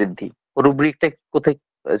সময়টাতে বৃদ্ধি। রুব্রিকটা কোথায়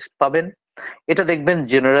পাবেন? এটা দেখবেন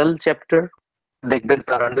জেনারেল চ্যাপ্টার, দেখবেন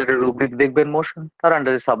তার আন্ডারে রুব্রিক দেখবেন মোশন, তার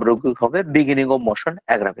আন্ডারে সাব রুব্রিক হবে বিগিনিং অফ মোশন,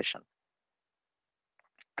 অ্যাগ্রাভেশন।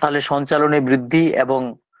 তাহলে সঞ্চালনে বৃদ্ধি এবং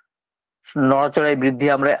নড়াচড়ায় বৃদ্ধি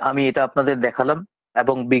আমি এটা আপনাদের দেখালাম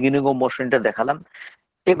এবং বিগিনিং অফ মোশনটা দেখালাম।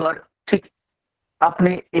 এবার ঠিক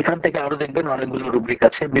আপনি এখান থেকে আরো দেখবেন অনেকগুলো রুব্রিক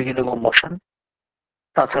আছে বিগিনিং অফ মোশন,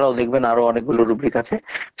 তাছাড়াও দেখবেন আরো অনেকগুলো রুব্রিক আছে,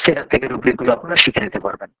 সেখান থেকে রুব্রিক গুলো আপনারা শিখে নিতে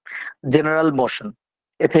পারবেন। General motion,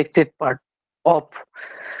 affected part of,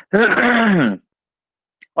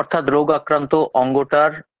 অর্থাৎ রোগ আক্রান্ত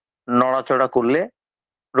অঙ্গটার নড়াচড়া করলে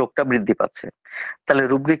রোগটা বৃদ্ধি পাচ্ছে। তাহলে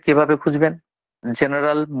রুব্রিক কিভাবে খুঁজবেন?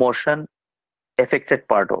 General motion, affected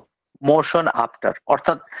part of, motion after,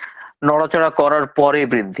 অর্থাৎ নড়াচড়া করার পরে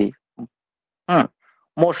বৃদ্ধি,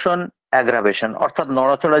 মোশন অ্যাগ্রাভেশন, অর্থাৎ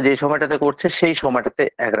নড়াচড়া যে সময়টাতে করছে সেই সময়টাতে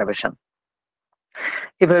অ্যাগ্রাভেশন।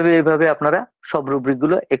 এভাবে আপনারা সব রুব্রিক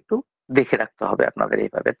গুলো একটু দেখে রাখতে হবে আপনাদের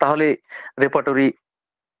এইভাবে, তাহলে রেপার্টরি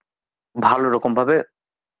ভালো রকম ভাবে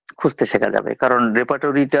খুঁজতে শেখা যাবে। কারণ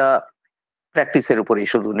রেপার্টরিটা প্র্যাকটিসের উপরেই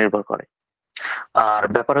শুধু নির্ভর করে। আর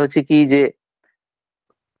ব্যাপার হচ্ছে কি যে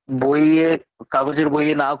বইয়ে, কাগজের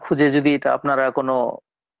বইয়ে না খুঁজে যদি এটা আপনারা কোনো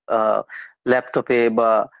ল্যাপটপে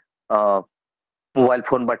বা মোবাইল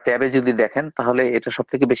ফোন বা ট্যাবে যদি দেখেন তাহলে এটা সব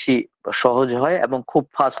থেকে বেশি সহজ হয় এবং খুব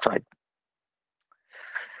ফাস্ট হয়।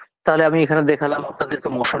 তাহলে আমি এখানে দেখালাম আপনাদেরকে,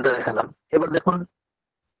 মোশনটা দেখালাম। এবার দেখুন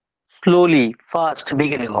স্লোলি, ফাস্ট,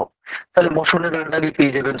 বিগিনিং অফ। তাহলে মোশনের আন্ডারে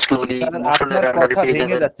পেয়ে যাবেন স্লোলি, স্যার মোশনের আপনার আন্ডারে কথা পেয়ে ভেঙে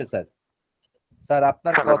যাবেন। যাচ্ছে স্যার। স্যার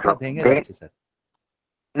আপনার কথা ভেঙে যাচ্ছে স্যার।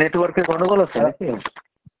 নেটওয়ার্কে গন্ডগোল আছে স্যার নাকি?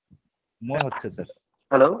 মনে হচ্ছে স্যার।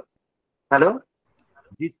 হ্যালো হ্যালো,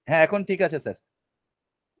 জি হ্যাঁ, এখন ঠিক আছে স্যার।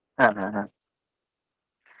 হ্যাঁ হ্যাঁ হ্যাঁ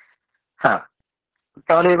হ্যাঁ।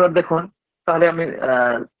 তাহলে এবার দেখুন তাহলে আমি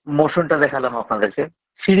মোশনটা দেখালাম আপনাদেরকে।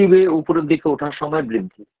 সিঁড়ি বেয়ে উপরের দিকে ওঠার সময়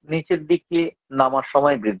বৃদ্ধি, নিচের দিকে নামার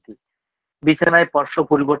সময় বৃদ্ধি, বিছানায় পার্শ্ব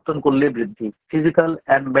পরিবর্তন করলে বৃদ্ধি, ফিজিক্যাল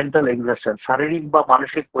অ্যান্ড মেন্টাল এক্সারশন, শারীরিক বা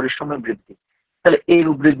মানসিক পরিশ্রমে বৃদ্ধি। তাহলে এই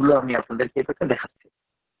রুব্রিকগুলো আমি আপনাদেরকে এটাকে দেখাচ্ছি।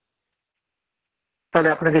 তাহলে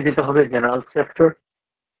আপনাকে যেতে হবে জেনারেল চ্যাপ্টার।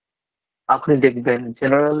 আপনি দেখবেন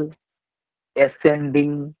জেনারেল অ্যাসেন্ডিং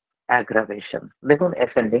অ্যাগ্রাভেশন, দেখুন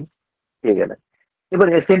অ্যাসেন্ডিং পেয়ে গেলেন। এবার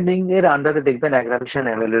অ্যাসেন্ডিং এর আন্ডারে দেখবেন অ্যাগ্রাভেশন,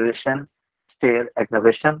 অ্যামেলিওরেশন, স্টেয়ার,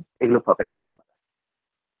 অ্যাগ্রাভেশন, এগুলো পাবেন।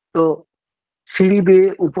 তো সিঁড়ি বেয়ে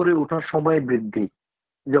উপরে ওঠার সময় বৃদ্ধি,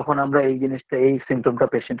 যখন আমরা এই জিনিসটা, এই সিমটমটা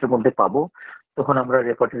পেশেন্টের মধ্যে পাবো, তখন আমরা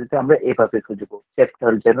রেপার্টরিতে আমরা এভাবে খুঁজবো,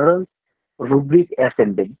 chapter general, rubric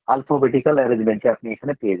ascending, alphabetical অ্যারেঞ্জমেন্টে আপনি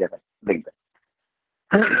এখানে পেয়ে যাবেন, দেখবেন।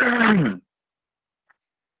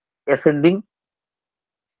 অ্যাসেন্ডিং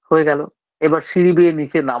হয়ে গেল। এবার সিঁড়ি বেয়ে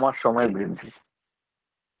নিচে নামার সময় বৃদ্ধি,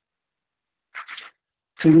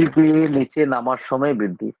 সিঁড়ি বেয়ে নিচে নামার সময়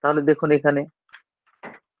বৃদ্ধি। তাহলে দেখুন এখানে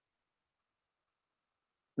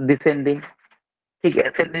ডিসেন্ডিং, ঠিক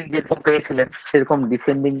অ্যাসেন্ডিং যেরকম পেয়েছিলেন সেরকম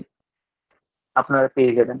ডিসেন্ডিং আপনারা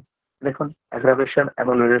পেয়ে যাবেন। দেখুন অ্যাগ্রাভেশন,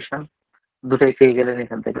 অ্যামেলিওরেশন দুটাই পেয়ে গেলেন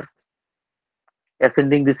এখান থেকে।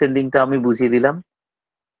 অ্যাসেন্ডিং ডিসেন্ডিংটা আমি বুঝিয়ে দিলাম।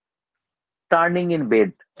 টার্নিং ইন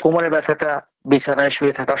বেড, কোমরে ব্যথাটা বিছানায়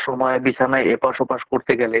শুয়ে থাকার সময়, বিছানায় এপাশ ওপাশ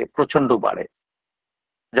করতে গেলে প্রচন্ড বাড়ে।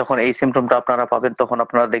 যখন এই সিমটমটা আপনারা পাবেন তখন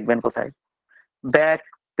আপনারা দেখবেন কোথায়, ব্যাক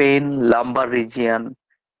পেইন, লাম্বার রিজিয়ান,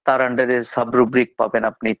 তার আন্ডারে সাবরুব্রিক পাবেন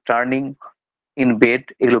আপনি টার্নিং ইন বেড,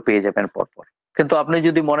 এগুলো পেয়ে যাবেন পরপর। কিন্তু আপনি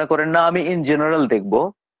যদি মনে করেন না আমি ইন জেনারেল দেখবো,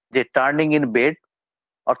 যে টার্নিং ইন বেড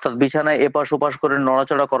অর্থাৎ বিছানায় এপাশ ওপাশ করে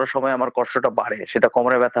নড়াচড়া করার সময় আমার কষ্টটা বাড়ে, সেটা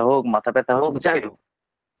কোমরে ব্যথা হোক, মাথা ব্যথা হোক, যাই হোক,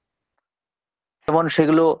 যেমন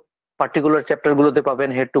সেগুলো পার্টিকুলার চ্যাপ্টার গুলোতে পাবেন,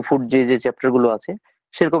 হেড টু ফুট যে যে চ্যাপ্টার গুলো আছে,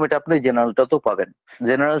 সেরকম এটা আপনি জেনারেলটাতেও পাবেন।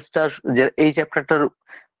 জেনারেলটা এই চ্যাপ্টারটার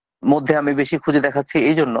মধ্যে আমি বেশি খুঁজে দেখাচ্ছি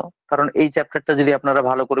এই জন্য, কারণ এই চ্যাপ্টারটা যদি আপনারা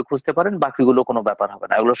ভালো করে খুঁজতে পারেন বাকিগুলো কোনো ব্যাপার হবে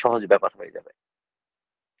না, এগুলো সহজ ব্যাপার হয়ে যাবে।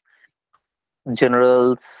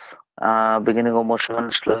 জেনারেলস, বিগিনিং অফ মোশন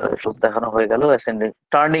সব দেখানো হয়ে গেল। অ্যাসেন্ডিং,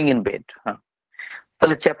 টার্নিং ইন বেড, হ্যাঁ।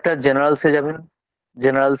 তাহলে চ্যাপ্টার জেনারেলসে যাবেন,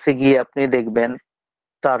 জেনারেলসে গিয়ে আপনি দেখবেন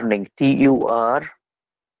টার্নিং, TUR,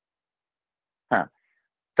 হ্যাঁ,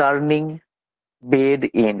 টার্নিং বেড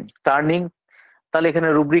ইন, টার্নিং। তাহলে এখানে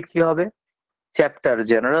রুব্রিক কি হবে, চ্যাপ্টার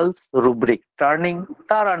জেনারেলস, রুব্রিক টার্নিং,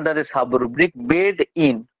 তার আন্ডারে সাব রুব্রিক বেড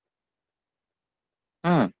ইন।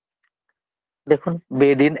 দেখুন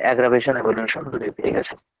বেড ইন, অ্যাগ্রাভেশন, এভলিউশন দুটোই পেয়ে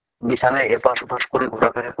গেছে। বিছানায় এপাশ ওপাশ করে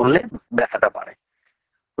ঘোরাফেরা করলে ব্যথাটা বাড়ে।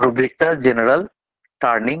 রুব্রিকটা জেনারেল,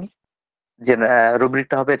 টার্নিং,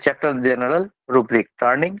 রুব্রিকটা হবে chapter general, rubric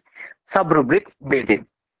turning, sub rubric bed in,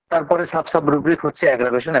 তারপরে সাব রুব্রিক হচ্ছে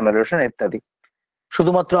অ্যাগ্রাভেশন, এভলিউশন ইত্যাদি।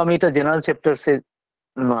 শুধুমাত্র আমি এটা জেনারেল চ্যাপ্টারসে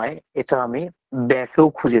নয়, এটা আমি ব্যাকেও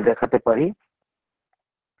খুঁজে দেখাতে পারি।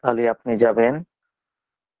 তাহলে আপনি যাবেন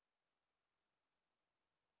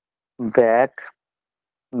ব্যাক,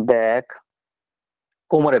 ব্যাক,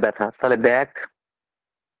 কোমরে ব্যথা, তাহলে ব্যাক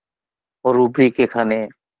রুব্রিক এখানে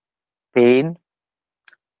পেইন,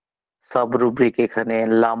 সাব রুব্রিক এখানে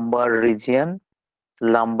লাম্বার রিজিয়ন,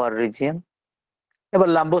 লাম্বার রিজিয়ন। এবার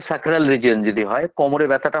লাম্বো স্যাক্রাল রিজিয়ন যদি হয়, কোমরে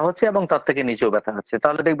ব্যথাটা হচ্ছে এবং তার থেকে নিচেও ব্যথা হচ্ছে,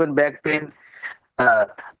 তাহলে দেখবেন back pain,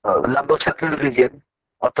 lumbo sacral region,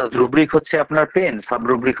 অর্থাৎ রুব্রিক হচ্ছে আপনার পেন, সাব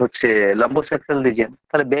রুব্রিক হচ্ছে লাম্বো স্যাক্রাল রিজিয়ন।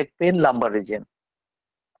 তাহলে ব্যাক পেইন, লাম্বার রিজিয়ন,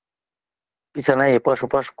 বিছানায় এপাশ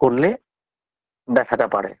ওপাশ করলে ব্যথাটা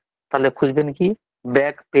বাড়ে। তাহলে খুঁজবেন কি,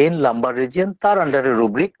 ব্যাক পেইন, লাম্বার রিজিয়ন, তার আন্ডারে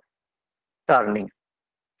রুব্রিক টার্নিং।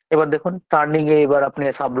 এবার দেখুন টার্নিং এ এবার আপনি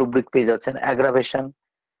সাব রুব্রিক পেয়ে যাচ্ছেন, অ্যাগ্রাভেশন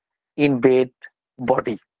ইন বেড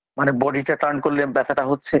বডি, মানে বডিটা টার্ন করলে ব্যথাটা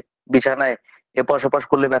হচ্ছে, বিছানায় এপাশ ওপাশ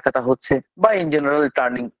করলে ব্যথাটা হচ্ছে, বা ইন জেনারেল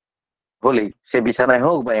টার্নিং হলেই, সে বিছানায়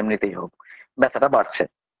হোক বা এমনিতেই হোক, ব্যথাটা বাড়ছে।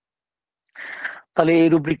 তাহলে এই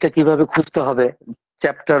রুব্রিকটা কিভাবে খুঁজতে হবে,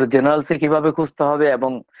 চ্যাপ্টার জেনারেলসে কিভাবে খুঁজতে হবে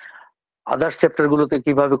এবং আদার্স চ্যাপ্টার গুলোতে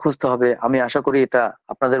কিভাবে খুঁজতে হবে, আমি আশা করি এটা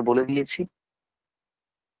আপনাদের বলে দিয়েছি।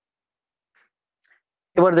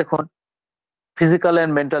 এবার দেখুন ফিজিক্যাল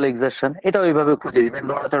অ্যান্ড মেন্টাল এক্সারশন, এটাও এইভাবে খুঁজে দিবেন,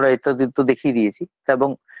 নড়াচড়া ইত্যাদি তো দেখিয়ে দিয়েছি। এবং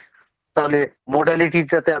তাহলে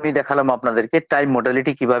মোডালিটিটাতে আমি দেখালাম আপনাদেরকে টাইম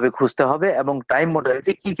মোডালিটি কিভাবে খুঁজতে হবে এবং টাইম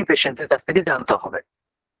মোডালিটি কি কি পেশেন্টের কাছ থেকে জানতে হবে।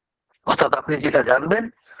 অর্থাৎ আপনি যেটা জানবেন,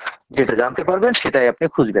 যেটা জানতে পারবেন সেটাই আপনি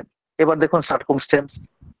খুঁজবেন। এবার দেখুন সার্কুমস্টেন্স,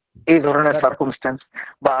 এই ধরনের সার্কুমস্টেন্স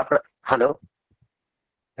বা আপনার, হ্যালো,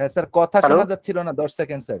 হ্যাঁ স্যার, কথা হ্যালো, শোনা যাচ্ছিল না, 10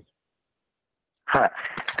 সেকেন্ড স্যার। হ্যাঁ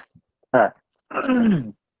হ্যাঁ।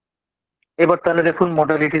 এবার তাহলে দেখুন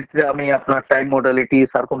মডালিটিতে আমি আপনার টাইম মডালিটি,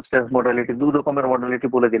 সার্কুমস্টেন্স মডালিটি, দু রকমের মডালিটি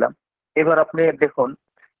বলে দিলাম। এবার আপনি দেখুন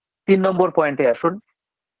 3 নম্বর পয়েন্টে আসুন,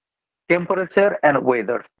 টেম্পারেচার অ্যান্ড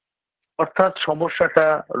ওয়েদার। অর্থাৎ সমস্যাটা,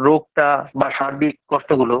 রোগটা বা সার্বিক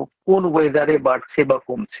কষ্টগুলো কোন ওয়েদারে বাড়ছে বা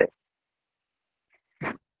কমছে।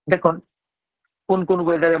 দেখুন কোন কোন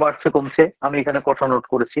ওয়েদারে বাড়ছে কমছে আমি এখানে কথা নোট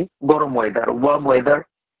করেছি। গরম ওয়েদার, ওয়ার্ম ওয়েদার,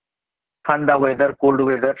 ঠান্ডা ওয়েদার, কোল্ড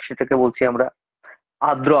ওয়েদার, সেটাকে বলছি আমরা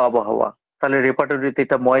আর্দ্র আবহাওয়া। তাহলে রেপার্টরিতে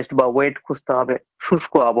এটা ময়েস্ট বা ওয়েট খুঁজতে হবে।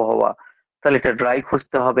 শুষ্ক আবহাওয়া, তাহলে এটা ড্রাই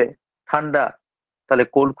খুঁজতে হবে। ঠান্ডা, তাহলে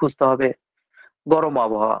কোল্ড খুঁজতে হবে। গরম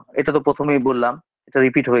আবহাওয়া, এটা তো প্রথমেই বললাম, এটা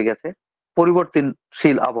রিপিট হয়ে গেছে।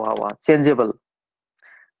 পরিবর্তনশীল আবহাওয়া, চেঞ্জেবল,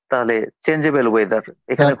 তাহলে চেঞ্জেবল ওয়েদার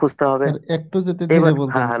এখানে স্যার খুঁজতে হবে। স্যার একটু যদি এবার ধীরে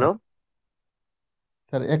বলতেন হ্যাঁ, স্যার। হ্যালো।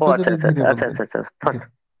 স্যার ও একটু আচ্ছা যদি আচ্ছা ধীরে আচ্ছা আচ্ছা বলতেন। আচ্ছা আচ্ছা জি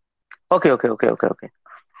ওকে ওকে ওকে ওকে ওকে।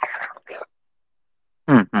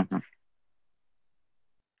 হুম হুম হুম।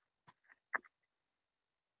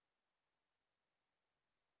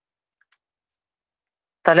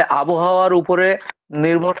 তাহলে আবহাওয়ার উপরে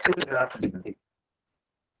নির্ভরশীল হ্রাস বৃদ্ধি।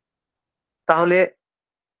 তাহলে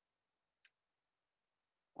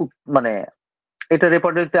মানে এটা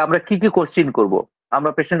রেপার্টরিতে আমরা কি কি কোশ্চিন করব,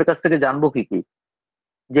 আমরা পেশেন্টের কাছ থেকে জানবো কি কি,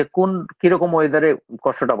 যে কোন কিরকম ওয়েদারে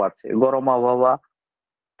কষ্টটা বাড়ছে। গরম আবহাওয়া,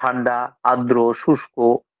 ঠান্ডা, আর্দ্র, শুষ্ক,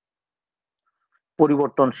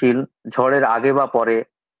 পরিবর্তনশীল, ঝড়ের আগে বা পরে,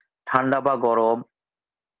 ঠান্ডা বা গরম,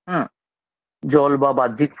 হুম, জল বা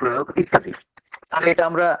বাহ্যিক প্রয়োগ ইত্যাদি। তাহলে এটা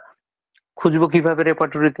আমরা খুঁজবো কিভাবে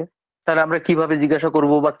রেপার্টরিতে? তাহলে আমরা কিভাবে জিজ্ঞাসা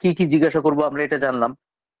করব বা কি কি জিজ্ঞাসা করব আমরা এটা জানলাম।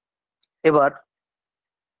 এবার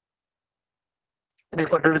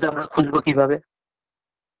রেপার্টরিতে আমরা খুঁজবো কিভাবে?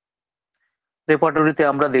 রেপার্টরিতে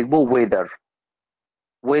আমরা দেখব ওয়েদার।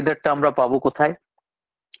 ওয়েদারটা আমরা পাবো কোথায়?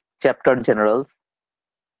 চ্যাপ্টার জেনারেলস,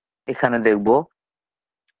 এখানে দেখব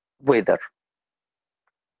ওয়েদার।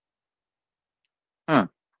 হুম,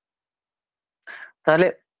 তাহলে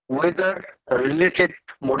ওয়েদার রিলেটেড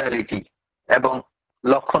মোডালিটি এবং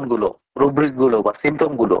লক্ষণগুলো, রুব্রিক গুলো বা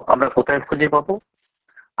সিমটম গুলো আমরা কোথায় খুঁজে পাবো?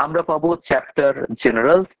 আমরা পাবো চ্যাপ্টার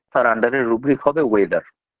জেনারেল, তার আন্ডারে রুব্রিক হবে ওয়েদার।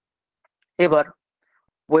 এবার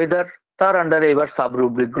ওয়েদার, তার আন্ডারে এবার সাব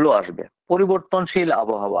রুব্রিক গুলো আসবে। পরিবর্তনশীল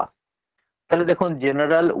আবহাওয়া, তাহলে দেখুন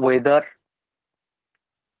general, weather,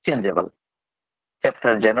 changeable.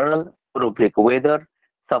 Chapter general, rubric weather,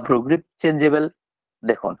 sub rubric changeable.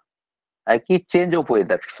 দেখুন কি change of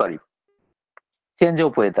weather, sorry, change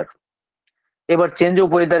of weather. এবার চেঞ্জ অফ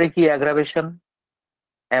ওয়েদারে কি অ্যাগ্রাভেশন,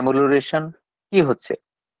 অ্যামোলোরেশন কি হচ্ছে?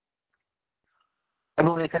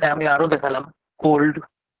 এবং এখানে আমি আরো দেখালাম কোল্ড,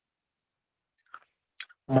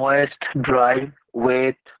 ময়েস্ট, ড্রাই,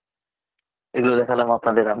 ওয়েট, এগুলো দেখালাম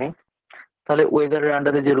আপনাদের আমি। তাহলে ওয়েদারের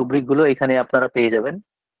আন্ডারে যে রুব্রিক গুলো এখানে আপনারা পেয়ে যাবেন।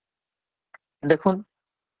 দেখুন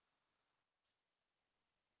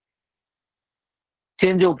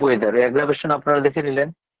চেঞ্জ অফ ওয়েদার অ্যাগ্রাভেশন আপনারা দেখে নিলেন।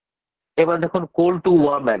 এবার দেখুন কোল্ড টু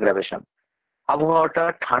ওয়ার্ম অ্যাগ্রাভেশন, আবহাওয়াটা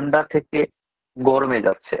ঠান্ডা থেকে গরমে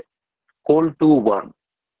যাচ্ছে। কোল্ড টু ওয়ার্ম,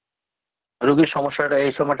 রোগীর সমস্যাটা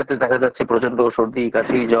এই সময়টাতে দেখা যাচ্ছে প্রচন্ড সর্দি,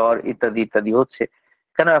 কাশি, জ্বর ইত্যাদি ইত্যাদি হচ্ছে।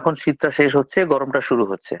 কেন? এখন শীতটা শেষ হচ্ছে, গরমটা শুরু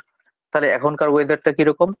হচ্ছে। তাহলে এখনকার ওয়েদারটা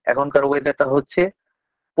কিরকম? এখনকার ওয়েদারটা হচ্ছে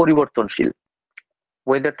পরিবর্তনশীল।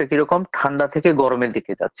 ওয়েদারটা কিরকম? ঠান্ডা থেকে গরমের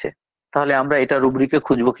দিকে যাচ্ছে। তাহলে আমরা এটা রুব্রিকে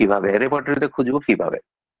খুঁজবো কিভাবে, রেপার্টরিতে খুঁজবো কিভাবে?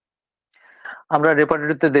 আমরা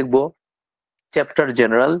রেপার্টরিতে দেখব chapter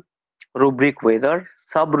general, rubric weather,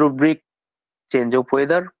 sub rubric change of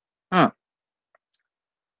weather, hmm,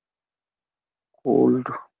 cold,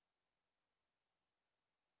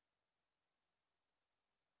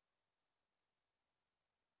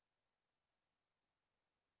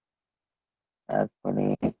 এক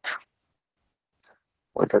মিনিট,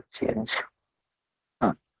 ওয়েদার চেঞ্জ।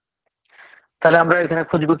 হুম, তাহলে আমরা এখানে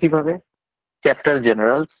খুঁজবো কিভাবে? Chapter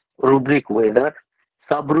general, rubric weather,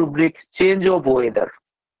 sub rubric change of weather.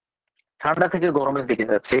 ঠান্ডা থেকে গরমের দিকে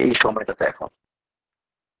যাচ্ছে এই সময়টাতে এখন।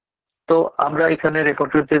 তো আমরা এখানে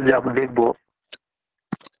রেপার্টরিতে দেখবো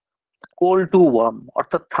কোল্ড টু ওয়ার্ম,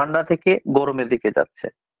 অর্থাৎ ঠান্ডা থেকে গরমের দিকে যাচ্ছে।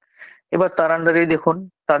 এবার তার আন্ডারেই দেখুন,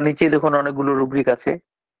 তার নিচেই দেখুন অনেকগুলো রুব্রিক আছে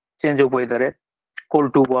চেঞ্জ অফ ওয়েদারে। Cold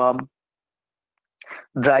two worm,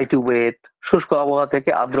 dry two wait, শুষ্ক আবহাওয়া থেকে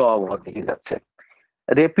আর্দ্র আবহাওয়ার দিকে যাচ্ছে।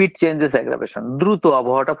 রেপিড চেঞ্জেস অ্যাগ্রাভেশন, দ্রুত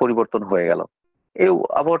আবহাওয়াটা পরিবর্তন হয়ে গেল। এই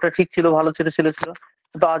আবহাওয়াটা ঠিক ছিল, ভালো ছিল ছিল ছিল,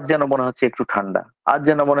 কিন্তু আজ যেন মনে হচ্ছে একটু ঠান্ডা, আজ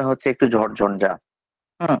যেন মনে হচ্ছে একটু ঝড়ঝঞ্ঝা,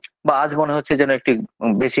 হুম, বা আজ মনে হচ্ছে যেন একটু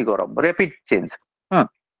বেশি গরম। Rapid change. হুম,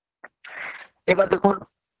 এবার দেখুন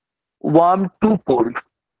ওয়ার্ম টু কোল্ড,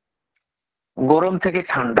 গরম থেকে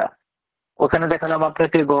ঠান্ডা। ওখানে দেখালাম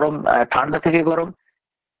আপনাকে গরম, ঠান্ডা থেকে গরম।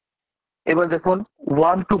 এবার দেখুন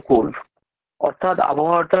ওয়ার্ম টু কোল্ড, অর্থাৎ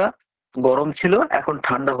আবহাওয়াটা গরম ছিল, এখন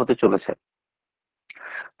ঠান্ডা হতে চলেছে।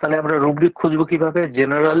 তাহলে আমরা রুব্রিক খুঁজবো কিভাবে?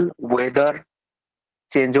 General, weather,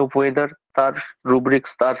 change of weather, তার রুব্রিক,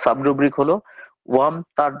 তার সাব রুব্রিক হলো ওয়ার্ম,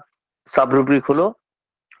 তার সাব রুব্রিক হলো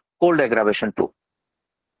কোল্ড অ্যাগ্রাভেশন 2।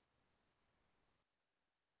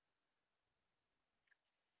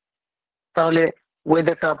 তাহলে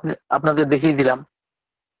ওয়েদারটা আপনাদের দেখিয়ে দিলাম।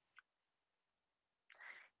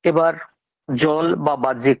 এবার জল বা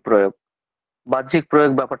বাহ্যিক প্রয়োগ, বাহ্যিক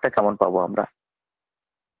প্রয়োগ ব্যাপারটা কেমন পাবো আমরা?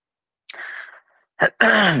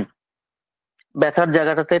 ব্যথার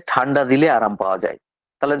জায়গাটাতে ঠান্ডা দিলে আরাম পাওয়া যায়।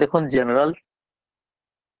 তাহলে দেখুন জেনারেল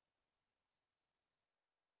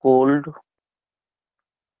কোল্ড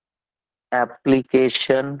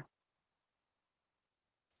অ্যাপ্লিকেশন,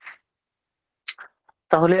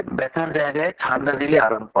 তাহলে ব্যথার জায়গায় ঠান্ডা দিলে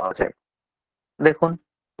আরাম পাওয়া যায়। দেখুন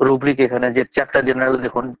রুব্রিক এখানে যে চ্যাপ্টার জেনারেল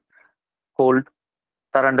দেখুন কোল্ড,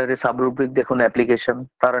 তার আন্ডারে সাব রুব্রিক দেখুন অ্যাপ্লিকেশন,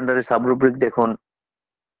 তার আন্ডারে সাব রুব্রিক দেখুন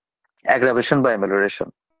অ্যাগ্রাভেশন বা অ্যামেলোরেশন।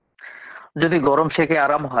 যদি গরম সেকে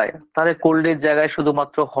আরাম হয় তাহলে কোল্ডের জায়গায়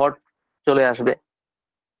শুধুমাত্র হট চলে আসবে।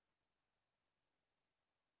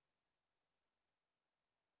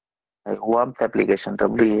 Warmth application,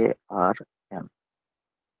 WARM,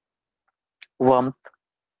 warmth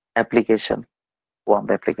application, worm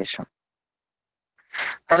application.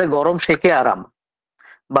 তাহলে গরম সেকে আরাম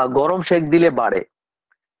বা গরম সেক দিলে বাড়ে,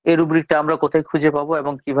 এই রুব্রিকটা আমরা কোথায় খুঁজে পাবো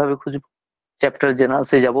এবং কিভাবে খুঁজবো? চ্যাপ্টার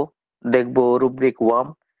জেনারেলসে যাব, দেখবো রুব্রিক ওয়ার্ম,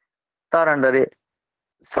 তার আন্ডারে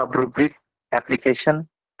সাব রুব্রিক অ্যাপ্লিকেশন,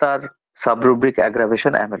 তার সাব রুব্রিক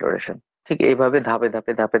অ্যাগ্রাভেশন অ্যামেলোরেশন। ঠিক এইভাবে ধাপে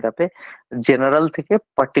ধাপে ধাপে ধাপে জেনারেল থেকে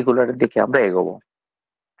পার্টিকুলারের দিকে আমরা এগোবো।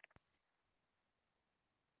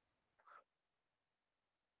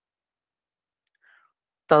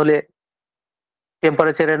 তাহলে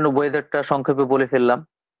টেম্পারেচার এন্ড ওয়েদারটা সংক্ষেপে বলে ফেললাম।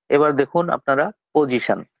 এবার দেখুন আপনারা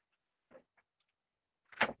পজিশন,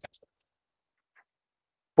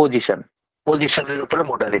 পজিশনের উপরে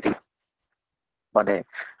মোডালিটি, মানে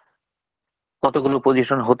কতগুলো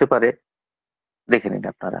পজিশন হতে পারে দেখে নিন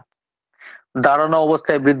আপনারা। দাঁড়ানো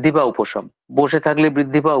অবস্থায় বৃদ্ধি বা উপশম, বসে থাকলে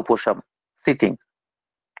বৃদ্ধি বা উপশম সিটিং,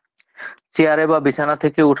 চেয়ারে বা বিছানা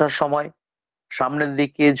থেকে ওঠার সময়, সামনের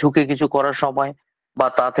দিকে ঝুঁকে কিছু করার সময় বা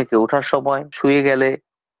তা থেকে ওঠার সময়, শুয়ে গেলে,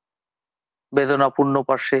 বেদনাপূর্ণ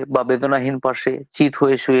পাশে বা বেদনাহীন পাশে, চিত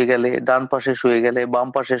হয়ে শুয়ে গেলে, ডান পাশে শুয়ে গেলে, বাম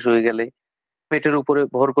পাশে শুয়ে গেলে, পেটের উপরে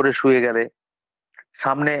ভর করে শুয়ে গেলে,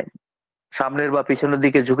 সামনের বা পিছনের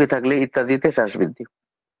দিকে ঝুঁকে থাকলে ইত্যাদিতে শ্বাসবৃদ্ধি।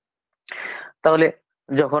 তাহলে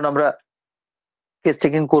যখন আমরা কেস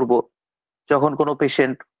চেকিং করব, যখন কোনো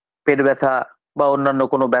পেশেন্ট পেট ব্যথা বা অন্যান্য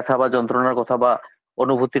কোনো ব্যথা বা যন্ত্রণার কথা বা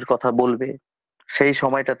অনুভূতির কথা বলবে, সেই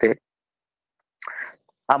সময়টাতে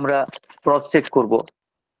আমরা ক্রস চেক করবো,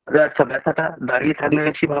 আচ্ছা ব্যথাটা দাঁড়িয়ে থাকলে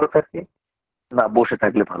বেশি ভালো থাকে না বসে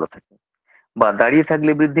থাকলে ভালো থাকে, বা দাঁড়িয়ে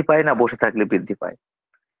থাকলে বৃদ্ধি পায় না বসে থাকলে বৃদ্ধি পায়,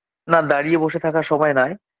 না দাঁড়িয়ে বসে থাকার সময়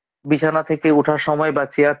নয়, বিছানা থেকে ওঠার সময় বা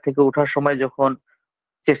চেয়ার থেকে ওঠার সময় যখন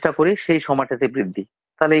চেষ্টা করি সেই সময়টাতে বৃদ্ধি।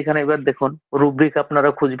 তাহলে এখানে এবার দেখুন রুব্রিক আপনারা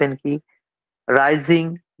খুঁজবেন কি? Rising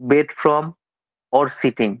bed from or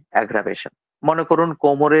sitting aggravation. মনে করুন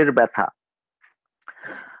কোমরের ব্যথা,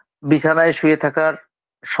 বিছানায় শুয়ে থাকার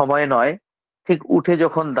সময় নয়, ঠিক উঠে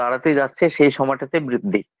যখন দাঁড়াতে যাচ্ছে সেই সময়টাতে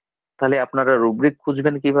বৃদ্ধি। তাহলে আপনারা রুব্রিক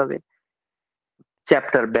খুঁজবেন কিভাবে?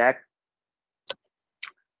 Chapter back,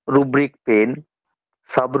 rubric pen,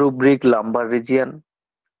 sub rubric lumber region.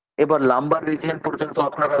 এবার লাম্বার রিজিয়ন পর্যন্ত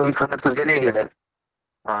আপনারা ওইখানে তো জেনে গেলেন,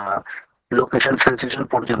 লোকেশন সেন্সেশন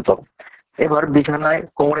পর্যন্ত। এবার বিছানায়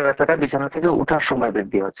কোমরের ব্যথাটা বিছানা থেকে ওঠার সময়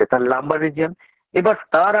বৃদ্ধি হচ্ছে, তার লাম্বার রিজিয়ন। এবার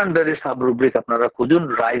তার আন্ডারে সাব রুব্রিক আপনারা খুঁজুন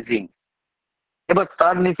রাইজিং। এবার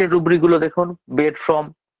তার নিচে রুব্রিক গুলো দেখুন, বেড ফ্রম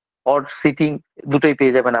অর সিটিং দুটোই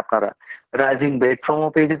পেয়ে যাবেন আপনারা। রাইজিং বেড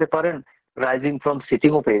ফ্রমও পেয়ে যেতে পারেন, রাইজিং ফ্রম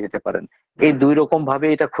সিটিংও পেয়ে যেতে পারেন। এই দুই রকম ভাবে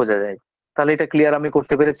এটা খোঁজা যায়। তাহলে এটা ক্লিয়ার আমি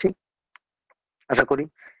করতে পেরেছি আশা করি।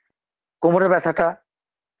 কোমরের ব্যথাটা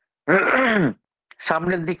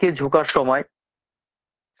সামনের দিকে ঝুঁকার সময়,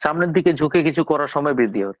 সামনের দিকে ঝুঁকে কিছু করার সময়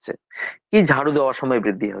বৃদ্ধি হচ্ছে, কি ঝাড়ু দেওয়ার সময়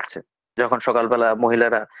বৃদ্ধি হচ্ছে। যখন সকালবেলা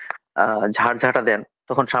মহিলারা ঝাড়ঝাঁটা দেন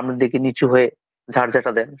তখন সামনের দিকে নিচু হয়ে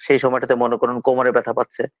ঝাড়ঝাঁটা দেন, সেই সময়টাতে মনে করুন কোমরে ব্যথা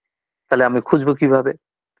পাচ্ছে। তাহলে আমি খুঁজবো কিভাবে?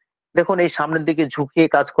 দেখুন এই সামনের দিকে ঝুঁকিয়ে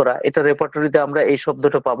কাজ করা, এটা রেপার্টরিতে আমরা এই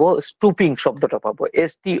শব্দটা পাবো, স্টুপিং শব্দটা পাবো,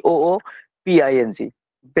 STOOPING।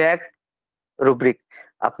 ব্যাক রুব্রিক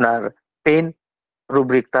আপনার পেন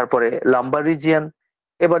রুব্রিক, তারপরে লাম্বার রিজিয়ন।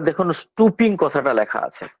 এবার দেখুন স্টুপিং কথাটা লেখা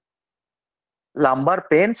আছে, lumber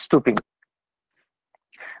pen stooping,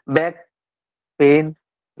 back pain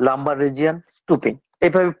lumber region stooping,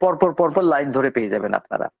 এইভাবে পরপর পরপর লাইন ধরে পেয়ে যাবেন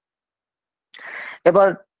আপনারা। এবার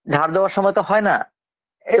ঝাড় দেওয়ার সময় তো হয় না,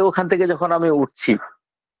 এই ওখান থেকে যখন আমি উঠছি,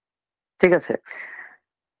 ঠিক আছে,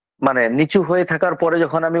 মানে নিচু হয়ে থাকার পরে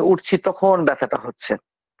যখন আমি উঠছি তখন ব্যথাটা হচ্ছে।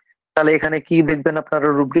 তাহলে এখানে কি দেখবেন আপনারা?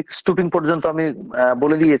 রুব্রিক স্টুপিং পর্যন্ত আমি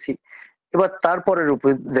বলে দিয়েছি। এবার তারপরে রূপে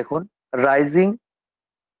দেখুন রাইজিং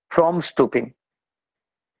ফ্রম স্টুপিং,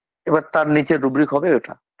 এবার তার নিচে রুব্রিক হবে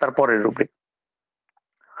ওটা, তারপরের রুব্রিক।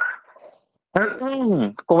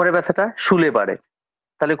 কোমরের ব্যথাটা শুলে বাড়ে,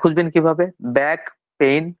 তাহলে খুঁজবেন কিভাবে? Back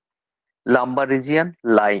pain, lumber region,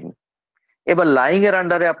 lying. এবার লাইং এর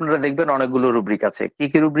আন্ডারে আপনারা দেখবেন অনেকগুলো রুব্রিক আছে। কি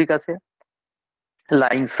কি রুব্রিক আছে?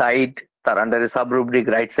 লাইং সাইড, তার আন্ডারে sub rubric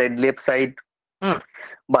right side, left side. হুম,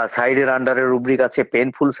 বা সাইডের আন্ডারে রুব্রিক আছে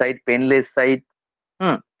পেনফুল সাইড, পেনলেস সাইড।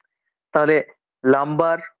 হুম, তাহলে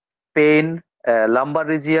lumber pen, lumber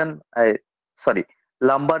region, sorry,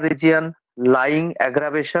 lumber region, lying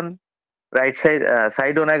aggravation, right side,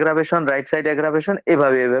 side on aggravation, right side aggravation,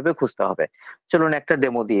 এভাবে এভাবে খুঁজতে হবে। চলুন একটা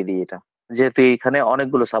ডেমো দিয়ে দিই এটা, যেহেতু এখানে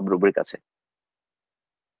অনেকগুলো সাব রুব্রিক আছে,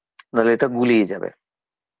 নাহলে এটা গুলিয়ে যাবে।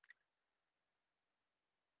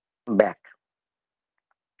 ব্যাক,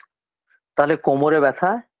 তাহলে কোমরে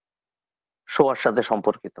ব্যথা শোয়ার সাথে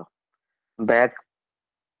সম্পর্কিত। ব্যাক,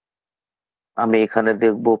 আমি এখানে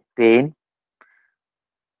দেখব পেইন,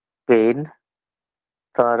 পেইন,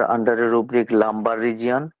 তার আন্ডারে রুব্রিক লাম্বার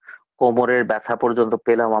রিজিয়ন, কোমরের ব্যথা পর্যন্ত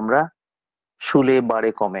পেলাম আমরা, শুলে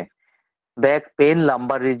বাড়ে কমে। ব্যাক পেন,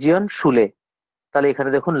 লাম্বার রিজিয়ন, শুলে, তাহলে এখানে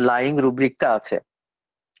দেখুন লাইং রুব্রিকটা আছে।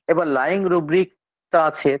 এবার লাইং রুব্রিকটা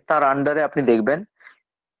আছে, তার আন্ডারে আপনি দেখবেন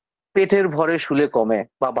পেটের ভরে শুলে কমে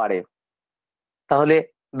বা বাড়ে, তাহলে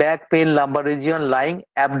back pain, lumber region, lying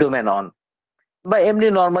abdomen on, বা এমনি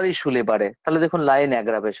নর্মালি শুলে বাড়ে, তাহলে দেখুন লাইন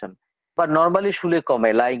অ্যাগ্রাভেশন, বা নর্মালি শুলে কমে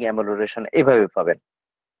লাইং অ্যামোলোরেশন, এভাবে পাবেন।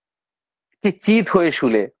 কি চিত হয়ে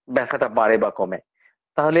শুলে ব্যথাটা বাড়ে বা কমে,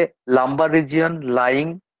 তাহলে lumber region, lying,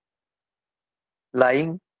 lying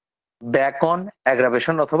back on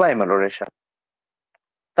aggravation অথবা অ্যামোলোরেশন।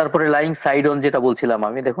 তারপরে লাইং সাইড অন যেটা বলছিলাম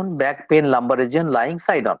আমি, দেখুন back pain, lumber region, lying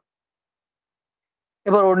side on.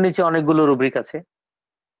 এবার ওর নিচে অনেকগুলো রুব্রিক আছে।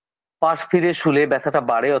 পাশ ফিরে শুলে ব্যথাটা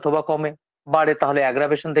বাড়ে অথবা কমে, বাড়ে তাহলে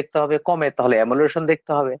অ্যাগ্রাভেশন দেখতে হবে, কমে তাহলে অ্যামোলেশন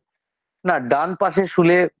দেখতে হবে। না, ডান পাশে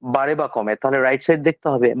শুলে বাড়ে বা কমে তাহলে রাইট সাইড দেখতে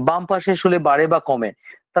হবে, বাম পাশে শুলে বাড়ে বা কমে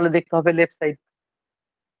তাহলে দেখতে হবে লেফট সাইড।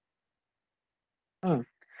 হুম,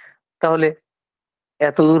 তাহলে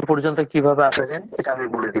এত দূর পর্যন্ত কিভাবে আসা যায় এটা আমি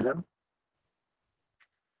বলে দিলাম।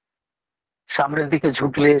 সামনের দিকে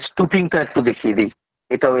ঝুঁকলে স্টুপিংটা একটু দেখিয়ে দিই,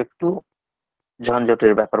 এটাও একটু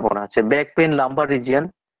ঝঞ্ঝটের ব্যাপার মনে হচ্ছে। Back pain, lumber region,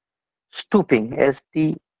 stooping,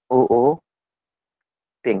 STOO,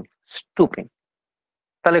 ping, stooping,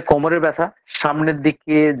 তাহলে কোমরের ব্যথা সামনের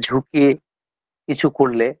দিকে ঝুঁকিয়ে কিছু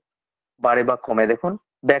করলে বাড়ে বা কমে। দেখুন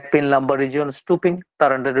back pain, lumber region, stooping,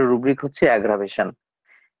 তার আন্ডারে রুব্রিক হচ্ছে অ্যাগ্রাভেশন।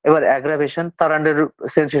 এবার অ্যাগ্রাভেশন, তার আন্ডারে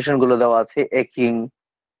সেন্সেশন গুলো দেওয়া আছে একিং,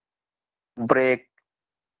 ব্রেক,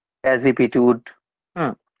 অ্যাজিপিটিউড।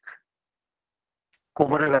 হুম,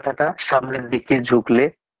 কোমরের ব্যথাটা সামনের দিকে ঝুঁকলে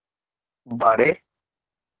বাড়ে,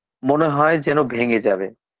 মনে হয় যেন ভেঙে যাবে।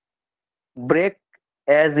 Break,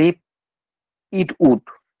 as if it would,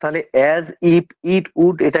 তাহলে অ্যাজ ইফ ইট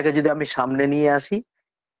উড এটাকে যদি আমি সামনে নিয়ে আসি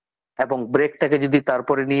এবং ব্রেকটাকে যদি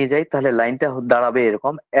তারপরে নিয়ে যাই, তাহলে লাইনটা দাঁড়াবে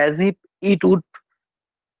এরকম, as if it would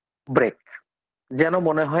break, যেন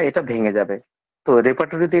মনে হয় এটা ভেঙে যাবে। তো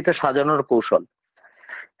রেপার্টরিতে এটা সাজানোর কৌশল।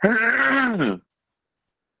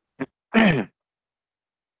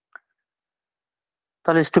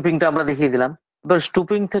 তাহলে স্টুপিংটা আমরা দেখিয়ে দিলাম। এবার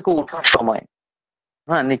স্টুপিং থেকে ওঠার সময়,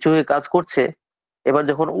 হ্যাঁ, নিচু হয়ে কাজ করছে, এবার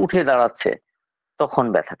যখন উঠে দাঁড়াচ্ছে তখন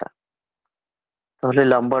ব্যথাটা, তাহলে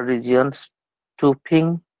lumber region, stooping,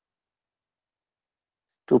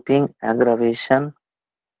 stooping aggravation,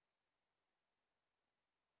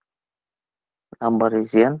 lumber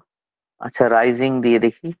region. আচ্ছা, রাইজিং দিয়ে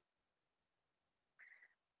দেখি।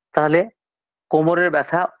 তাহলে কোমরের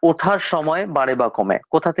ব্যথা ওঠার সময় বাড়ে বা কমে,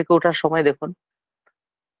 কোথা থেকে ওঠার সময়? দেখুন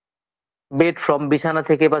বেড ফ্রম, বিছানা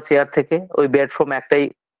থেকে বা চেয়ার থেকে, ওই বেড ফ্রম একটাই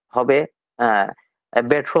হবে,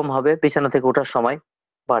 বেড ফ্রম হবে, বিছানা থেকে ওঠার সময়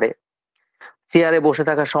বাড়ে। চেয়ারে বসে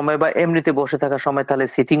থাকার সময় বা এমনিতে বসে থাকার সময় তাহলে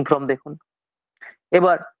সিটিং ফ্রম দেখুন।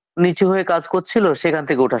 এবার নিচু হয়ে কাজ করছিল সেখান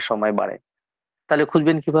থেকে ওঠার সময় বাড়ে, তাহলে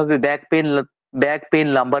খুঁজবেন কিভাবে? Back pain, back pain,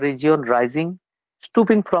 lumber region, rising,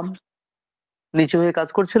 stooping from, নিচু হয়ে কাজ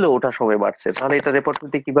করছিল ওঠার সময় বাড়ছে, তাহলে এটা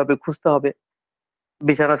রেপার্টরিতে কিভাবে খুঁজতে হবে?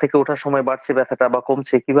 বিছানা থেকে ওঠার সময় বাড়ছে ব্যথাটা বা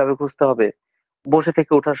কমছে কিভাবে খুঁজতে হবে? বসে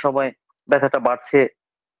থেকে ওঠার সময় ব্যথাটা বাড়ছে,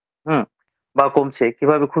 হুম, বা কমছে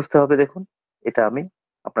কিভাবে খুঁজতে হবে? দেখুন এটা আমি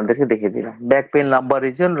আপনাদেরকে দেখিয়ে দিলাম। Back pain, lumber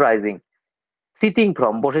region, rising, sitting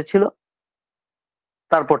from, বসেছিল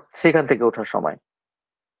তারপর সেখান থেকে ওঠার সময়,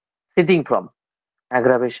 sitting from,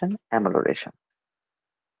 aggravation, অ্যামোলোরেশন।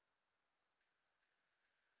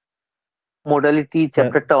 Modality sir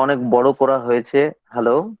চ্যাপ্টারটা অনেক বড় করা হয়েছে।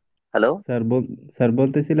 Hello, hello. স্যার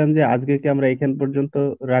বলতেছিলাম যে আজকে কি আমরা এখান পর্যন্ত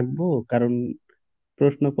রাখবো, কারণ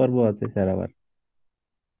প্রশ্ন পর্ব আছে স্যার আবার।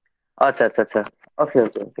 আচ্ছা আচ্ছা আচ্ছা, ওকে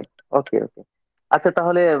ওকে ওকে ওকে ওকে। আচ্ছা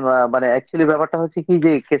তাহলে মানে অ্যাকচুয়ালি ব্যাপারটা হচ্ছে কি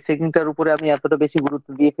যে কেস চেকিংটার উপরে আমি এতটা বেশি গুরুত্ব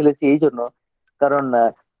দিয়ে ফেলেছি এই জন্য, কারণ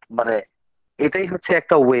মানে এটাই হচ্ছে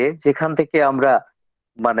একটা ওয়ে যেখান থেকে আমরা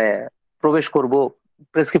মানে প্রবেশ করব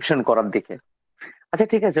প্রেসক্রিপশন করার দিকে। আচ্ছা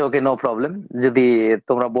ঠিক আছে, ওকে, নো প্রবলেম। যদি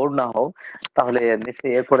তোমরা বোর্ড না হও তাহলে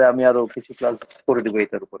নিশ্চয়ই এরপরে আমি আরো কিছু ক্লাস করে দিব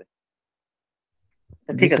এটার উপরে।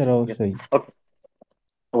 জি ঠিক আছে, স্যার, ঠিক আছে, অবশ্যই। ওকে,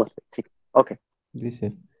 অবশ্যই, ঠিক, ওকে। জি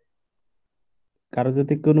স্যার, কারো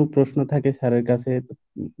যদি কোনো প্রশ্ন থাকে স্যারের কাছে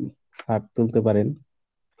হাত তুলতে পারেন।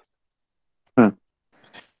 হুম,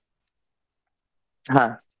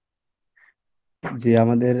 হ্যাঁ, যে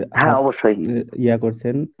আমাদের হ্যাঁ, হাত অবশ্যই। ইয়া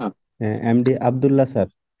করছেন হুম, এমডি আব্দুল্লাহ স্যার।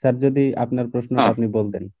 স্যার যদি আপনার প্রশ্নটা হুম, আপনি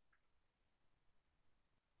বলতেন।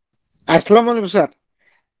 আসসালামু আলাইকুম স্যার।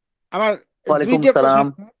 আমার ওয়ালাইকুম দুইটা প্রশ্ন। সালাম।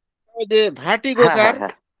 ওই যে ভার্টিগো হ্যাঁ, স্যার, হ্যাঁ,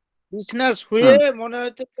 হ্যাঁ, বিছনা শুয়ে হুম, মনে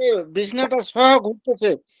হচ্ছে যে বিছনাটা সহ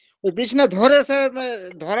ঘুরতেছে। ওই বিছনা ধরে স্যার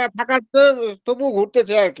ধরা থাকার তো তবু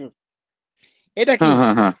ঘুরতেছে আর কি। এটা কি? হুম,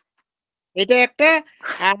 হুম, হুম, এটা একটা।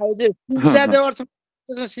 আর ওই যে হুম, সিজদা হুম, দেওয়ার সময়,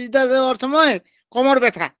 সিজদা দেওয়ার সময় কোমর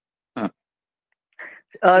ব্যথা। হুম।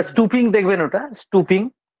 স্টুপিং দেখবেন, ওটা স্টুপিং,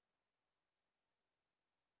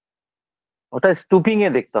 ওটা স্টুপিং এ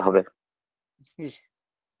দেখতে হবে।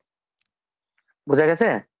 বোঝা গেছে?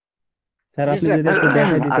 স্যার জি আপনি স্যার। যদি একটু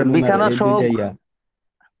দেখাই আর দিতেন ওনার বিছানা এই সহ দুইটা ইয়া।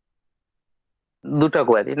 দুটা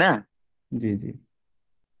কোয়ারি না? জি জি।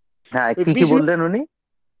 হ্যাঁ, ওই কি কি বিছানা বললেন উনি?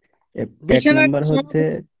 এক বিছানাটা নাম্বার সহ। হচ্ছে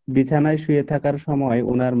বিছানায় শুয়ে থাকার সময়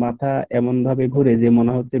ওনার মাথা এমন ভাবে ঘুরে যে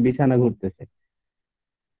মনে হচ্ছে বিছানা ঘুরতেছে।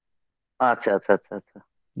 আচ্ছা, আচ্ছা, আচ্ছা, আচ্ছা,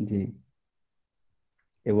 জি।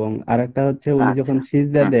 এবং আরেকটা হচ্ছে উনি আচ্ছা, যখন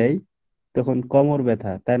সিজদা হুম, দেয় তখন কোমর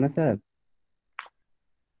ব্যথা, তাই না স্যার?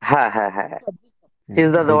 হ্যাঁ, হ্যাঁ, হ্যাঁ, হ্যাঁ,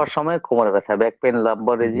 সিজদা যে দেওয়ার সময় কোমরে ব্যথা, ব্যাক পেন,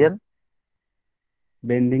 লাম্বার জি রিজিয়ন,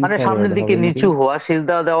 বেন্ডিং মানে ফরওয়ার্ড সামনের দিকে হবে নাকি? নিচু হওয়া,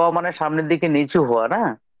 সিজদা দেওয়া মানে সামনের দিকে নিচু হওয়া না?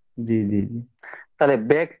 জি জি জি। তাহলে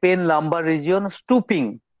back pain, lumber region, stooping,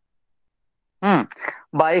 হুম,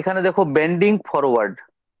 বা এখানে দেখো বেন্ডিং ফরওয়ার্ড,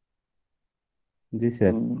 জি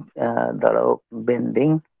স্যার। দাঁড়াও, বেন্ডিং,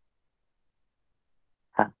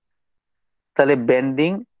 হ্যাঁ, তাহলে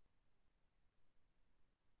bending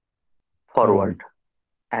forward. Forward,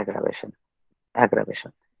 aggravation,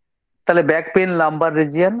 aggravation. তাহলে back pain, lumber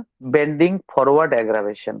region, bending forward,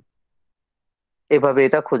 aggravation, এভাবে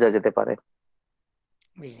এটা খোঁজা যেতে পারে।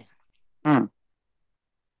 হুম,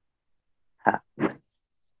 হ্যাঁ,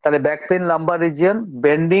 তাহলে back pain, lumber region,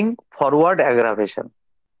 bending forward, aggravation.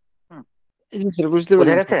 জি স্যার, বুঝতে বোঝা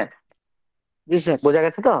পারলাম গেছে? স্যার। জি স্যার। বোঝা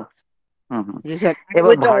গেছে তো? হুম, হুম। জি স্যার। আর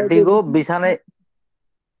এবার ওইটা ওই যে ভার্টিগো, বিছানায়,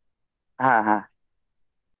 হ্যাঁ, হ্যাঁ,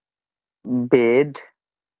 বেড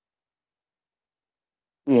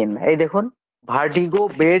ইন, এই দেখুন, ভার্টিগো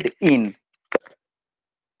বেড ইন,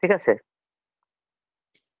 ঠিক আছে?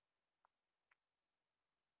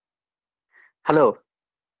 হ্যালো,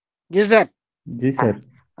 জি স্যার। জি হ্যাঁ, স্যার।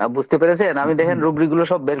 বুঝতে পেরেছেন? আমি দেখেন রুব্রিক গুলো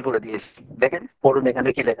সব বের করে দিয়েছি, দেখেন পড়ুন এখানে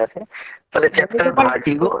কি লেখা আছে। তাহলে চ্যাপ্টার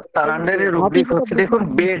ভার্টিগো, তার আন্ডারে রুব্রিক ভার্টিগোটা হচ্ছে দেখুন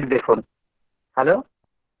বেড, দেখুন। হ্যালো,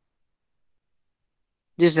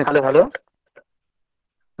 জি স্যার। হ্যালো, হ্যালো,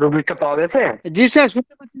 রুব্রিকটা পাওয়া গেছে? জি স্যার,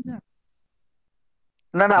 শুনতে পাচ্ছি স্যার।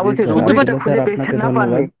 না, না, জি বলছি স্যার, শুনতে রুব্রিকটা পাচ্ছি। আব্দুল্লাহ স্যার খুঁজে আপনাকে পেয়েছেন না ধন্যবাদ।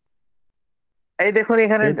 পাননি? এই দেখুন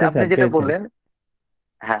এখানে পেয়েছে আপনি স্যার, যেটা পেয়েছে। বললেন,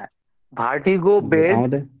 হ্যাঁ, ভার্টিগো জি বেড,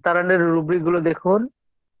 আমাদের তার আন্ডারে রুব্রিক গুলো দেখুন।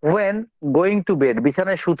 ওয়েন গোয়িং টু বেড,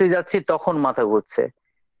 বিছানায় শুতে যাচ্ছি তখন মাথা ঘুরছে,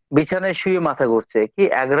 বিছানায় শুয়ে মাথা ঘুরছে, কি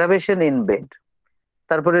অ্যাগ্রাভেশন ইন বেড।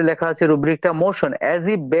 তারপরে লেখা আছে রুব্রিকটা motion, as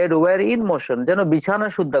he bed war in motion, যেন বিছানা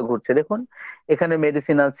শুদ্ধা ঘুরছে। দেখুন এখানে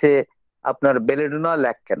মেডিসিন আছে আপনার বেলেডোনা,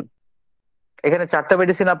 ল্যাককেন, এখানে 4টা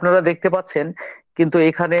মেডিসিন আপনারা দেখতে পাচ্ছেন, কিন্তু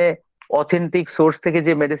এখানে অথেন্টিক সোর্স থেকে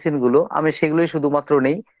যে মেডিসিন গুলো আমি সেগুলোই শুধুমাত্র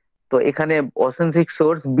নেই। তো এখানে অথেন্টিক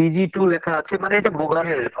সোর্স BG2 লেখা আছে, মানে এটা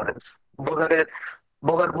বোগারের রেফারেন্স, বোগারের,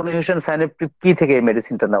 বোগার পলিউশন সাইনেপটিক কি থেকে এই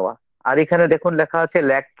মেডিসিনটা নেওয়া। আর এখানে দেখুন লেখা আছে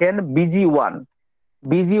ল্যাককেন BG1,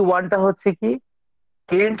 BG1টা হচ্ছে কি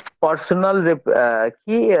কেন্টস পার্সোনাল,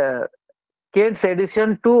 কি কেন্টস এডিশন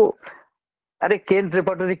টু, আরে কেন্ট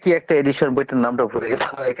রেপার্টরি কি একটা এডিশন, বইটার নামটা ভুলে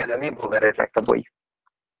গেলাম, এখানে আমি বোগারের একটা বই।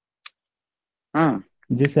 হুম,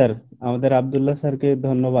 জি স্যার, আমাদের আব্দুল্লাহ স্যারকে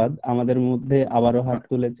ধন্যবাদ। আমাদের মধ্যে আবারও হাত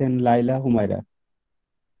তুলেছেন লাইলা হুমায়রা।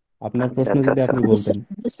 আপনার আচ্ছা, প্রশ্ন আচ্ছা, যদি আচ্ছা, আপনি বলতেন।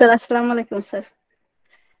 স্যার আসসালামু আলাইকুম স্যার।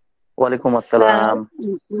 ওয়ালাইকুম স্যার আসসালাম।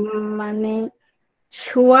 মানে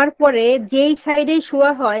শোয়ার পরে যেই সাইডে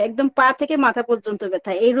শোয়া হয় একদম পা থেকে মাথা পর্যন্ত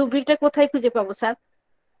ব্যথা, এই রুব্রিকটা কোথায় খুঁজে পাবো স্যার?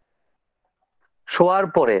 শোয়ার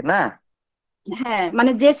পরে না? হ্যাঁ,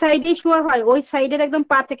 মানে যে সাইডে শোয়া হয় ওই সাইডের একদম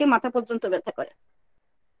পা থেকে মাথা পর্যন্ত ব্যথা করে।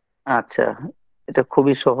 আচ্ছা, এটা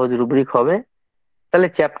খুবই সহজ রুব্রিক হবে। তাহলে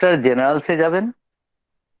চ্যাপ্টার জেনারেলসে যাবেন,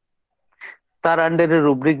 তার আন্ডারে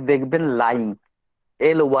রুব্রিক দেখবেন লাইং,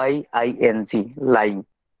 LYING, লাইং।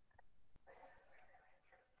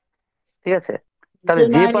 ঠিক আছে, তাহলে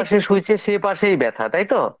যে পাশে জেনারেলিটি। শুয়েছে সে পাশেই ব্যথা, তাই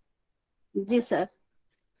তো? জি স্যার।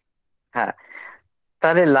 হ্যাঁ,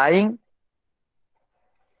 তাহলে লাইং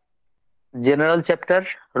জেনারেল চ্যাপ্টার,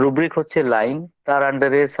 রুব্রিক হচ্ছে লাইং, তার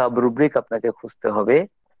আন্ডারে সাব রুব্রিক আপনাকে খুঁজতে হবে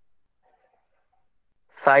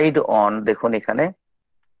সাইড অন। দেখুন এখানে,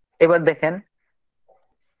 এবার দেখেন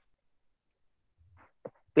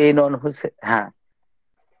পেন অন হচ্ছে, হ্যাঁ,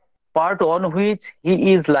 part on which he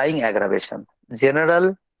is lying aggravation. General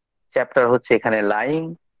chapter হচ্ছে এখানে লাইং,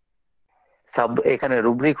 সাব এখানে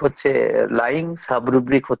রুব্রিক হচ্ছে লাইং, সাব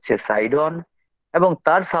রুব্রিক হচ্ছে সাইড অন, এবং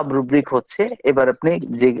তার সাব রুব্রিক হচ্ছে, এবার আপনি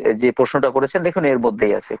যে যে প্রশ্নটা করেছেন দেখুন এর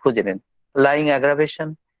মধ্যেই আছে, খুঁজে নিন। Lying aggravation,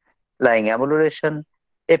 lying অ্যামোলোরেশন,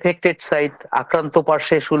 affected site, আক্রান্ত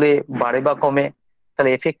পার্শ্বে শুলে বাড়ে বা কমে,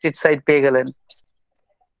 তাহলে এফেক্টেড সাইট পেয়ে গেলেন,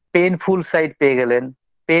 পেনফুল সাইট পেয়ে গেলেন,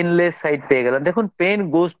 পেনলেস সাইট পেয়ে গেলেন। দেখুন পেন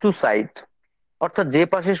গোজ টু সাইট, অর্থাৎ যে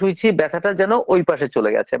পাশে শুয়েছি ব্যথাটা যেন ওই পাশে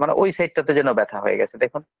চলে গেছে, মানে ওই সাইডটাতে যেন ব্যথা হয়ে গেছে।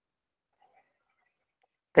 দেখুন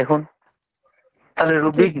দেখুন, তাহলে জি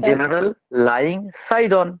rubric sir. General, lying,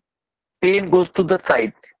 side on, pen goes to the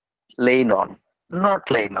side, lane on, not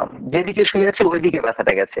lane on. যেদিকে শুয়ে আছে ওইদিকে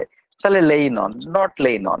ব্যথাটা গেছে, তাহলে lane on, not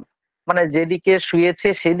lane on, মানে যেদিকে শুয়েছে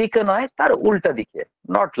সেদিকে নয় তার উল্টা দিকে,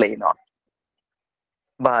 নট লেইন অন।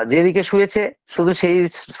 বা যেদিকে শুয়েছে শুধু সেই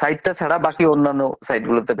সাইডটা ছাড়া বাকি অন্যান্য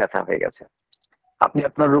সাইডগুলোতে ব্যথা হয়ে গেছে। আপনি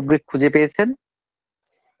আপনার রুব্রিক খুঁজে পেয়েছেন।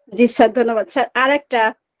 জি স্যার, ধন্যবাদ স্যার। আর একটা,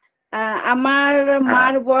 আমার হ্যাঁ,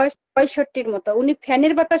 মার বয়স 65-র মতো, উনি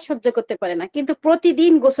ফ্যানের বাতাস সহ্য করতে পারে না, কিন্তু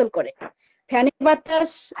প্রতিদিন গোসল করে। ফ্যানের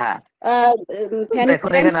বাতাস, হ্যাঁ, ফ্যানের দেখুন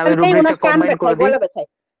ফ্যান এখানে আমি চালালেই রুব্রিকটা ওনার কান কম্বাইন করে ব্যথায়, দিই। গলা ব্যথায়।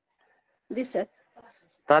 জি স্যার।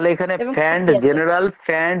 তাহলে এখানে এবং ফ্যান্ড কাশি আছে। জেনারেল,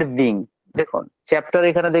 ফ্যান্ড বিং, দেখুন চ্যাপ্টার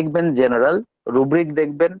এখানে দেখবেন জেনারেল, রুব্রিক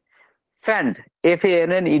দেখবেন ফ্যান্ড,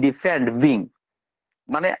 FANNED, ফ্যান্ড বিং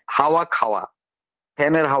মানে হাওয়া খাওয়া,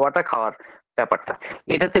 ফ্যানের হাওয়াটা খাওয়ার ব্যাপারটা,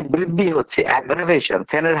 এটাতে বৃদ্ধি হচ্ছে, অ্যাগ্রাভেশন,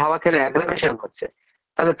 ফ্যানের হাওয়া খেলে অ্যাগ্রাভেশন হচ্ছে,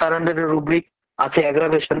 তাহলে তার আন্ডারে রুব্রিক আছে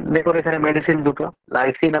অ্যাগ্রাভেশন। দেখুন এখানে মেডিসিন দুটো,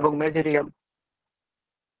 লাইসিন এবং মেজেরিয়াম,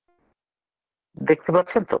 দেখতে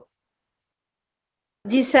পাচ্ছেন তো?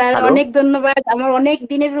 জি স্যার, হ্যালো, অনেক ধন্যবাদ। আমার অনেক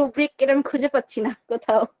দিনের রুব্রিক এটা আমি খুঁজে পাচ্ছি না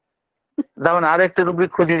কোথাও। যেমন আর একটা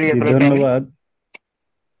রুব্রিক খুঁজে দিই জি আপনাকে আমি। ধন্যবাদ।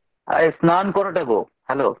 স্নান করাটা গো,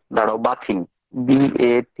 হ্যালো দাঁড়াও, বাথিং,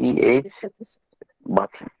 BATH,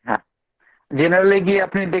 বাথিং, হ্যাঁ। জেনারেলে গিয়ে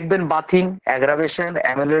আপনি দেখবেন বাথিং, অ্যাগ্রাভেশন,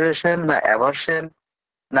 অ্যামেলোরেশন না অ্যাভার্শন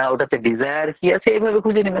না ওটাতে ডিজায়ার কি আছে, এইভাবে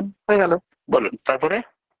খুঁজে নেবেন, হয়ে গেল। বলুন তারপরে।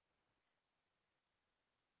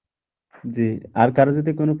 জি, আর কারো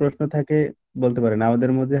যদি কোনো প্রশ্ন থাকে বলতে পারেন।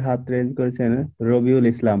 আমাদের মধ্যে হাত রেজ করেছেন রবিউল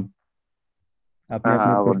ইসলাম, আপনি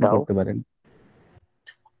আপনার প্রশ্ন দাও। করতে পারেন।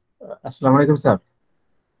 আসসালামু আলাইকুম স্যার।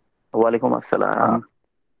 ওয়ালাইকুম আসসালাম।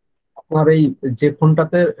 আপনার এই যে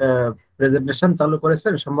ফোনটাতে প্রেজেন্টেশন চালু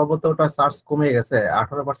করেছেন সম্ভবত ওটা চার্জ কমে গেছে,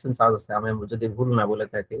 18% চার্জ আছে, আমি যদি ভুল না বলে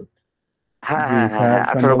থাকি। হ্যাঁ জি হ্যাঁ হ্যাঁ স্যার,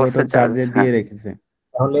 হ্যাঁ, সম্ভবত 18% চার্জ, চার্জে হ্যাঁ। দিয়ে রেখেছে।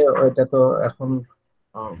 তাহলে ওইটা তো এখন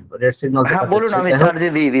রেড সিগন্যাল হ্যাঁ বলুন, দেখাচ্ছে। আমি যাই হোক, চার্জে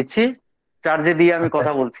দিয়ে দিচ্ছি, চার্জে দিয়ে আমি আচ্ছা,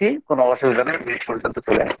 কথা বলছি, কোনো অসুবিধা নেই, মিনিট পর্যন্ত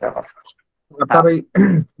চলে আসবে আমার। আপনার হ্যাঁ, ওই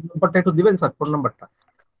নাম্বারটা একটু দিবেন স্যার, ফোন নাম্বারটা।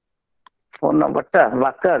 ফোন নাম্বারটা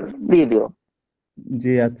বাক্কার দিয়ে দিও।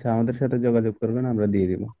 জি আচ্ছা, আমাদের সাথে যোগাযোগ করবেন, আমরা দিয়ে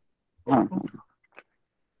দিব। হুম।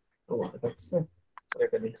 ও, এটা হচ্ছে,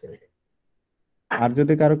 এটা নিচে। আর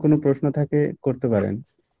যদি কারো কোনো প্রশ্ন থাকে করতে পারেন।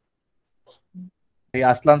 এই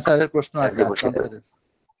আসলাম স্যারের প্রশ্ন এই আছে, যে বসে আসলাম আছে। স্যারের।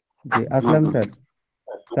 জি আসলাম স্যার,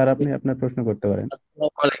 স্যার আপনি আপনার প্রশ্ন করতে পারেন।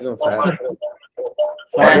 ওয়ালাইকুম স্যার।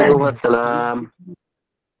 ওয়ালাইকুম আসসালাম।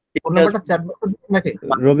 ফোন নাম্বারটা চ্যাট বক্সে দিবেন নাকি?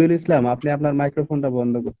 রবিউল ইসলাম, আপনি আপনার মাইক্রোফোনটা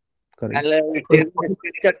বন্ধ করেন। তাহলে ওই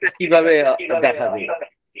টেক্সচারটা কিভাবে দেখা যায়?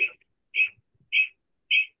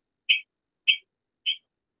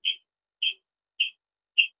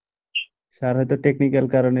 স্যার হয়তো টেকনিক্যাল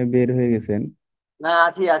কারণে বের হয়ে গেছেন। না,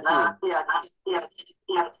 আছি আছি।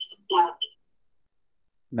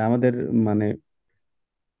 না, আমাদের মানে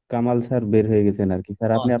কামাল স্যার বের হয়ে গেছেন আর কি।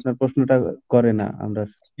 স্যার আপনি আপনার প্রশ্নটা করে না, আমরা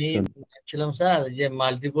আমি শুনি। ভাবছিলাম স্যার, যে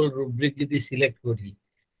মাল্টিপল রুব্রিক যদি সিলেক্ট করি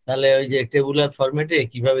তাহলে ওই যে টেবুলার ফরম্যাটে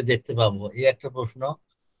কিভাবে দেখতে পাবো, এই একটা প্রশ্ন।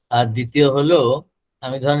 আর দ্বিতীয় হলো,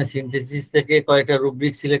 আমি ধরেন সিনথেসিস থেকে কয়েকটা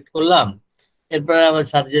রুব্রিক সিলেক্ট করলাম, এরপর আবার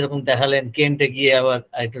স্যার যেরকম দেখালেন কেন্টে গিয়ে আবার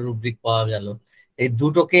একটা রুব্রিক পাওয়া গেল, এই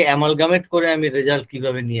দুটোকে অ্যামালগামেট করে আমি রেজাল্ট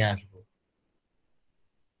কিভাবে নিয়ে আসবো,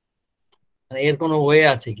 মানে এর কোনো ওয়ে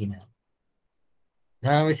আছে কিনা?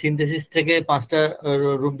 ধরেন আমি সিনথেসিস থেকে 5টা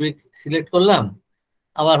রুব্রিক সিলেক্ট করলাম,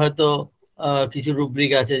 আবার হয়তো কিছু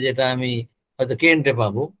রুব্রিক আছে যেটা আমি হয়তো কেন্টে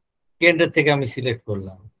পাবো, কেন্টের থেকে আমি সিলেক্ট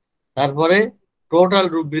করলাম, তারপরে টোটাল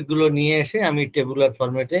রুব্রিক গুলো নিয়ে এসে আমি টেবুলার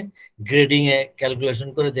ফরম্যাটে গ্রেডিং এ ক্যালকুলেশন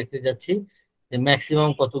করে দেখতে যাচ্ছি যে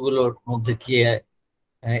ম্যাক্সিমাম কতগুলোর মধ্যে কি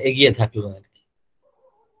এগিয়ে থাকলো আর কি।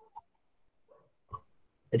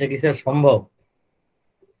 এটা কি স্যার সম্ভব?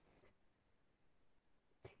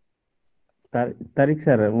 তারিক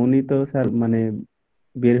স্যার, উনি তো স্যার মানে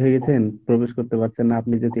বের হয়ে গেছেন, প্রবেশ করতে পারছেন না,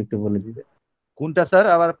 আপনি যদি একটু বলে দিতেন। কোনটা স্যার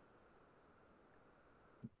আবার?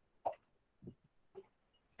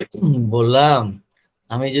 বললাম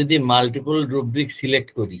আমি যদি মাল্টিপল রুব্রিক সিলেক্ট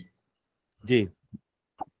করি, জি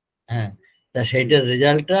হ্যাঁ, তা সেইটার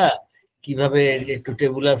রেজাল্টটা কিভাবে একটু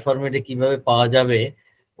টেবুলার ফরম্যাটে কিভাবে পাওয়া যাবে,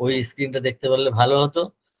 ওই স্ক্রিনটা দেখতে পারলে ভালো হতো,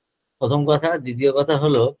 প্রথম কথা। দ্বিতীয় কথা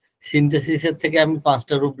হলো সিনথেসিসের থেকে আমি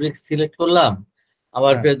 5টা রুব্রিক সিলেক্ট করলাম,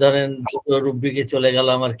 আবার হ্যাঁ। ফের ধরেন 2টো রুব্রিকে চলে গেল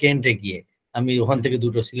আমার কেন্টে গিয়ে, আমি ওখান থেকে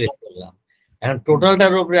 2টো সিলেক্ট করলাম। এখন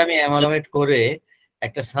টোটালটার উপরে আমি অ্যামালগামেট করে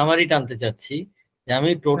একটা সামারি টানতে চাচ্ছি যে আমি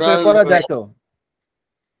টোটাল করা যায় তো।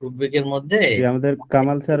 রুব্রিকের মধ্যে। যে আমাদের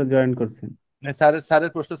কামাল স্যার জয়েন করছেন।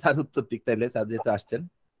 স্যারের প্রশ্ন স্যার উত্তর দিক, তাইলে স্যার যেহেতু আসছেন।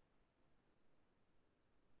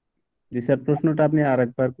 জি স্যার, প্রশ্নটা আপনি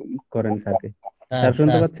আরেকবার করেন স্যারকে। স্যার স্যার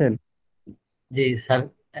শুনতে স্যার পাচ্ছেন? জি স্যার,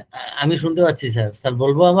 আমি শুনতে পাচ্ছি স্যার। স্যার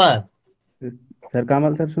বলবো আবার? স্যার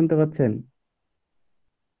কামাল স্যার শুনতে পাচ্ছেন?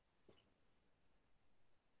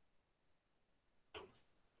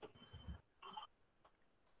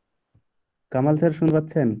 কামাল স্যার শুনতে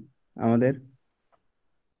পাচ্ছেন আমাদের?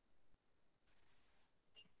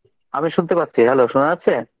 আমি শুনতে পাচ্ছি। হ্যালো, শোনা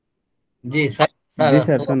যাচ্ছে? জি স্যার। স্যার জি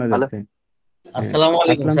স্যার, শোনা হ্যালো। যাচ্ছে। হ্যাঁ, আসসালামু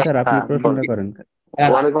আলাইকুম আসলাম স্যার। স্যার, আপনি হ্যাঁ, প্রশ্নটা করেন।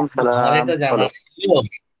 ওয়ালাইকুম আমার সালাম। একটা বলো। জানার ছিল,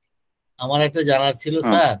 আমার একটা জানার ছিল হুম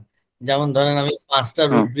স্যার, যেমন ধরেন আমি 5টা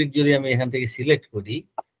হুম রুব্রিক যদি আমি এখান থেকে সিলেক্ট করি,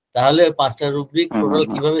 তাহলে 5টা রুব্রিক হুম টোটাল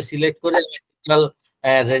হুম কিভাবে সিলেক্ট করে টোটাল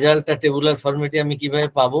রেজাল্টটা টেবুলার ফরম্যাটে আমি কিভাবে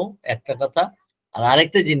পাবো, একটা কথা। আর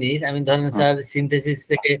আরেকটা জিনিস, আমি ধরেন হুম স্যার সিনথেসিস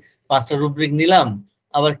থেকে 5টা রুব্রিক নিলাম,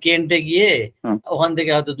 আবার কেন্টে গিয়ে হুম। ওখান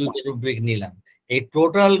থেকে হয়তো 2টো রুব্রিক নিলাম, এই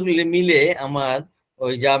টোটাল মিলে আমার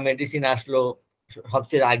ওই যা মেডিসিন আসলো,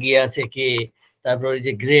 সবচেয়ে আগিয়ে আছে কে, তারপর ওই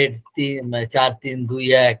যে গ্রেড 4 3 2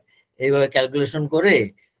 1, এইভাবে ক্যালকুলেশন করে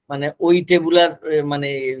মানে ওই টেবুলার মানে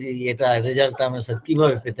এটা রেজাল্টটা আমরা স্যার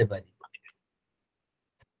কিভাবে পেতে পারি?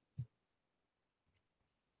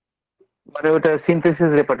 মানে ওটা সিনথেসিস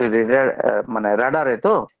রেপার্টরি, মানে রাডারে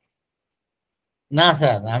তো? না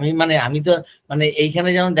স্যার, আমি তো মানে এইখানে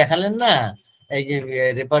যেমন দেখালেন না, এই যে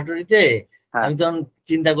রেপার্টরিতে, হ্যাঁ আমি তখন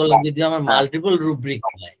চিন্তা করলাম যদি আমার হ্যাঁ। মাল্টিপল রুব্রিক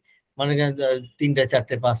হয়, মানে 3টা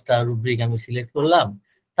 4টে 5টা রুব্রিক আমি সিলেক্ট করলাম,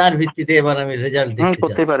 তার ভিত্তিতে এবার আমি রেজাল্ট দেখতে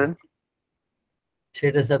করতেই চাচ্ছি, পারেন।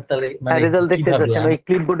 সেটা স্যার তাহলে হ্যাঁ, মানে রেজাল্ট দেখতে কিভাবে চাচ্ছেন, আমি? ওই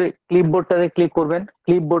ক্লিপবোর্ডটাতে ক্লিক করবেন,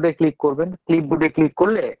 ক্লিপবোর্ডে ক্লিক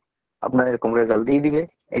করলে আপনার এরকম রেজাল্ট দিয়ে দিবে।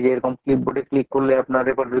 এই যে এরকম ক্লিপবোর্ডে ক্লিক করলে আপনার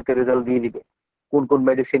রেপার্টরিতে রেজাল্ট দিয়ে দিবে, কোন কোন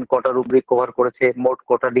মেডিসিন কটা রুব্রিক কভার করেছে, মোট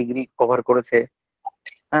কটা ডিগ্রি কভার করেছে।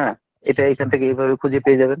 হ্যাঁ, এটা আচ্ছা এখান থেকে আচ্ছা এইভাবে খুঁজে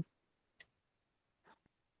পেয়ে যাবেন।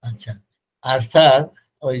 আচ্ছা। আর স্যার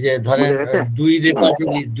ওই যে ধরেন বুঝে গেছে?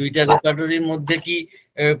 দুইটা রেপার্টরির মধ্যে কি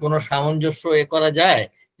কোনো সামঞ্জস্য করা যায়,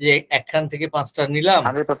 যে একখান থেকে 5টা নিলাম,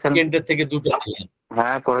 100%। কেন্টের থেকে 2টো নিলাম,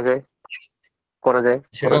 হ্যাঁ, করা যায়, করা যায়,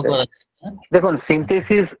 করা সেটাও যায়। করা যায় না? দেখুন, আচ্ছা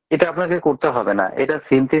সিনথেসিস এটা আপনাকে করতে হবে না। এটা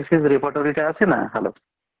সিনথেসিস রেপার্টরিটা আছে না? হ্যালো,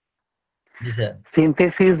 জি স্যার।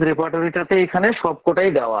 সিনথেসিস রেপার্টরিটাতে এখানে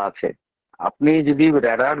সবকটাই দেওয়া আছে। আপনি যদি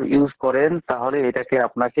র্যাডার ইউজ করেন তাহলে এটাকে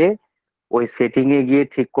আপনাকে ওই সেটিং এ গিয়ে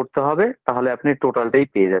ঠিক করতে হবে, তাহলে আপনি টোটালটাই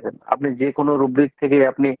পেয়ে যাবেন। আপনি যে কোনো রুব্রিক থেকে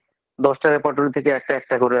আপনি 10টা রেপার্টরি থেকে একটা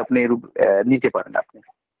একটা করে আপনি নিতে পারেন আপনি,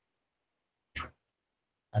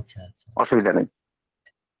 আচ্ছা আচ্ছা। অসুবিধা নেই।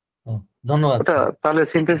 ও, ধন্যবাদ ওটা স্যার। তাহলে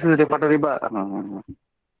সিনথেসিস রেপার্টরি বা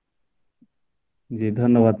জি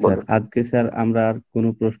ধন্যবাদ স্যার। বলুন। আজকে স্যার আমরা আর কোনো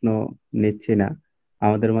প্রশ্ন নিচ্ছি না।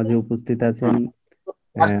 আমাদের মাঝে উপস্থিত আছেন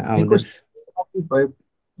আমাদের।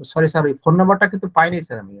 সরি স্যার, ওই ফোন নাম্বারটা কিন্তু পাইনি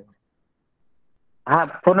স্যার আমি। হ্যাঁ,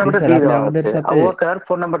 ফোন জি নাম্বারটা স্যার, দিয়ে আপনি দেওয়া আমাদের হচ্ছে। সাথে। আবু বকর,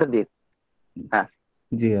 ফোন নাম্বারটা দিয়ে। হ্যাঁ,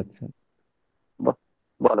 জি আচ্ছা।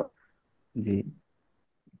 বলো। জি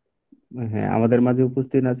হ্যাঁ, আমাদের মাঝে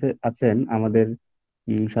উপস্থিত আছেন আমাদের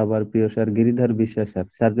সবার প্রিয় স্যার গিরিধর বিশ্বাস স্যার।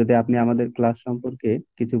 স্যার, যদি আপনি আমাদের ক্লাস সম্পর্কে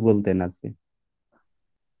কিছু বলতেন আজকে।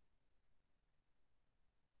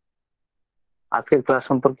 আজকের ক্লাস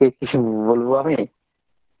সম্পর্কে কিছু বলবো আমি?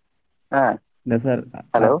 হ্যাঁ, না স্যার,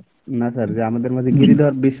 হ্যালো। না স্যার, যে আমাদের মাঝে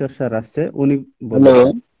গিরিধর বিশ্বাস স্যার আসছে, উনি হ্যালো।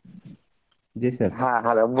 বলবেন। জি স্যার। হ্যাঁ,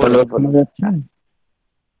 হ্যালো, হ্যালো, বলুন শোনা বলুন। যাচ্ছে?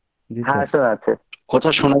 জি হ্যাঁ, স্যার। শোনা যাচ্ছে। কথা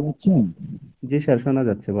শোনা যাচ্ছে? জি স্যার, শোনা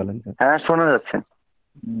যাচ্ছে, বলেন স্যার। হ্যাঁ, শোনা যাচ্ছে।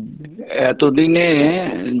 এতদিনে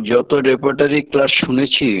যত রেপার্টারি ক্লাস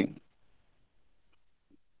শুনেছি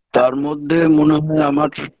তার মধ্যে মনে হয় আমার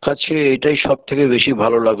কাছে এটাই সব থেকে বেশি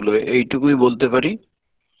ভালো লাগলো, এইটুকুই বলতে পারি।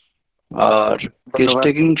 আর কেস ধন্যবাদ।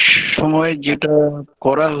 টেকিং সময় যেটা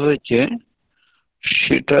করা হয়েছে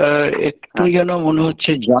সেটা একটু যেন মনে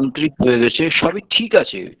হচ্ছে যান্ত্রিক হয়ে গেছে। সবই ঠিক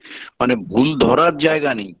আছে, মানে ভুল ধরার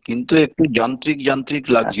জায়গা নেই, কিন্তু একটু যান্ত্রিক যান্ত্রিক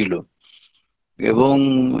লাগছিল। এবং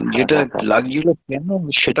যেটা লাগছিল কেন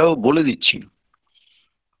সেটাও বলে দিচ্ছি।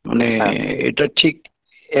 মানে এটা ঠিক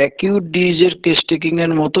অ্যাকিউট ডিজিজের কেস টেকিং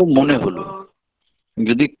এর মতো মনে হলো।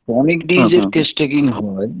 যদি ক্রনিক ডিজিজের কেস টেকিং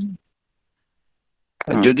হয়,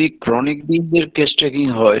 যদি ক্রনিক ডিজিজের কেস টেকিং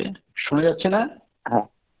হয়, শোনা যাচ্ছে না?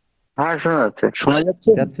 হ্যাঁ শোনা যাচ্ছে। শোনা যাচ্ছে?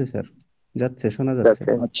 যাচ্ছে স্যার, যাচ্ছে, শোনা যাচ্ছে।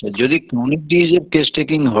 আচ্ছা, যদি ক্রনিক ডিজিজের কেস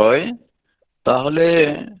টেকিং হয় তাহলে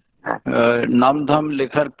নামধাম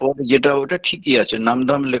লেখার পর যেটা ওটা ঠিকই আছে,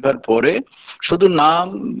 নামধাম লেখার পরে শুধু নাম,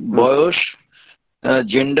 বয়স,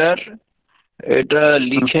 জেন্ডার এটা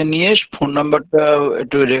লিখে নিয়ে ফোন নাম্বারটা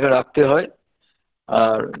একটু রেখে রাখতে হয়।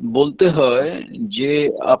 আর বলতে হয় যে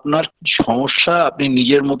আপনার কি সমস্যা আপনি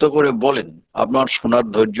নিজের মতো করে বলেন, আপনার শোনার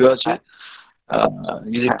ধৈর্য আছে।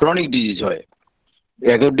 যদি ক্রনিক ডিজিজ হয়,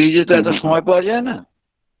 অ্যাকিউট ডিজিজে তো এত সময় পাওয়া যায় না।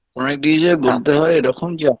 ক্রনিক ডিজিজে বলতে হয় এরকম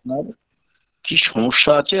যে আপনার কি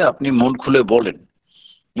সমস্যা আছে আপনি মন খুলে বলেন।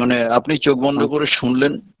 মানে আপনি চোখ বন্ধ করে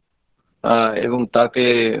শুনলেন এবং তাকে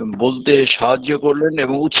বলতে সাহায্য করলেন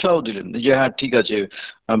এবং উৎসাহ দিলেন যে হ্যাঁ ঠিক আছে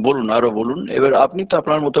বলুন, আরো বলুন। এবার আপনি তো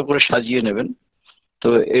আপনার মতো করে সাজিয়ে নেবেন। তো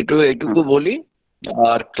এটুকু বলি।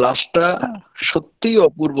 আর ক্লাসটা সত্যিই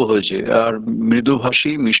অপূর্ব হয়েছে, আর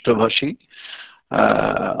মৃদুভাষী, মিষ্টভাষী।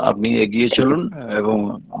 আপনি এগিয়ে চলুন এবং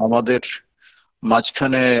আমাদের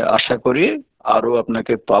মাঝখানে আশা করি আরো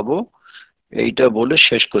আপনাকে পাবো। এইটা বলে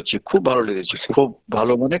শেষ করছি। খুব ভালো লেগেছে, খুব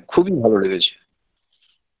ভালো, মানে খুবই ভালো লেগেছে।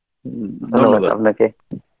 ধন্যবাদ আপনাকে।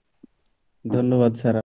 ধন্যবাদ স্যার।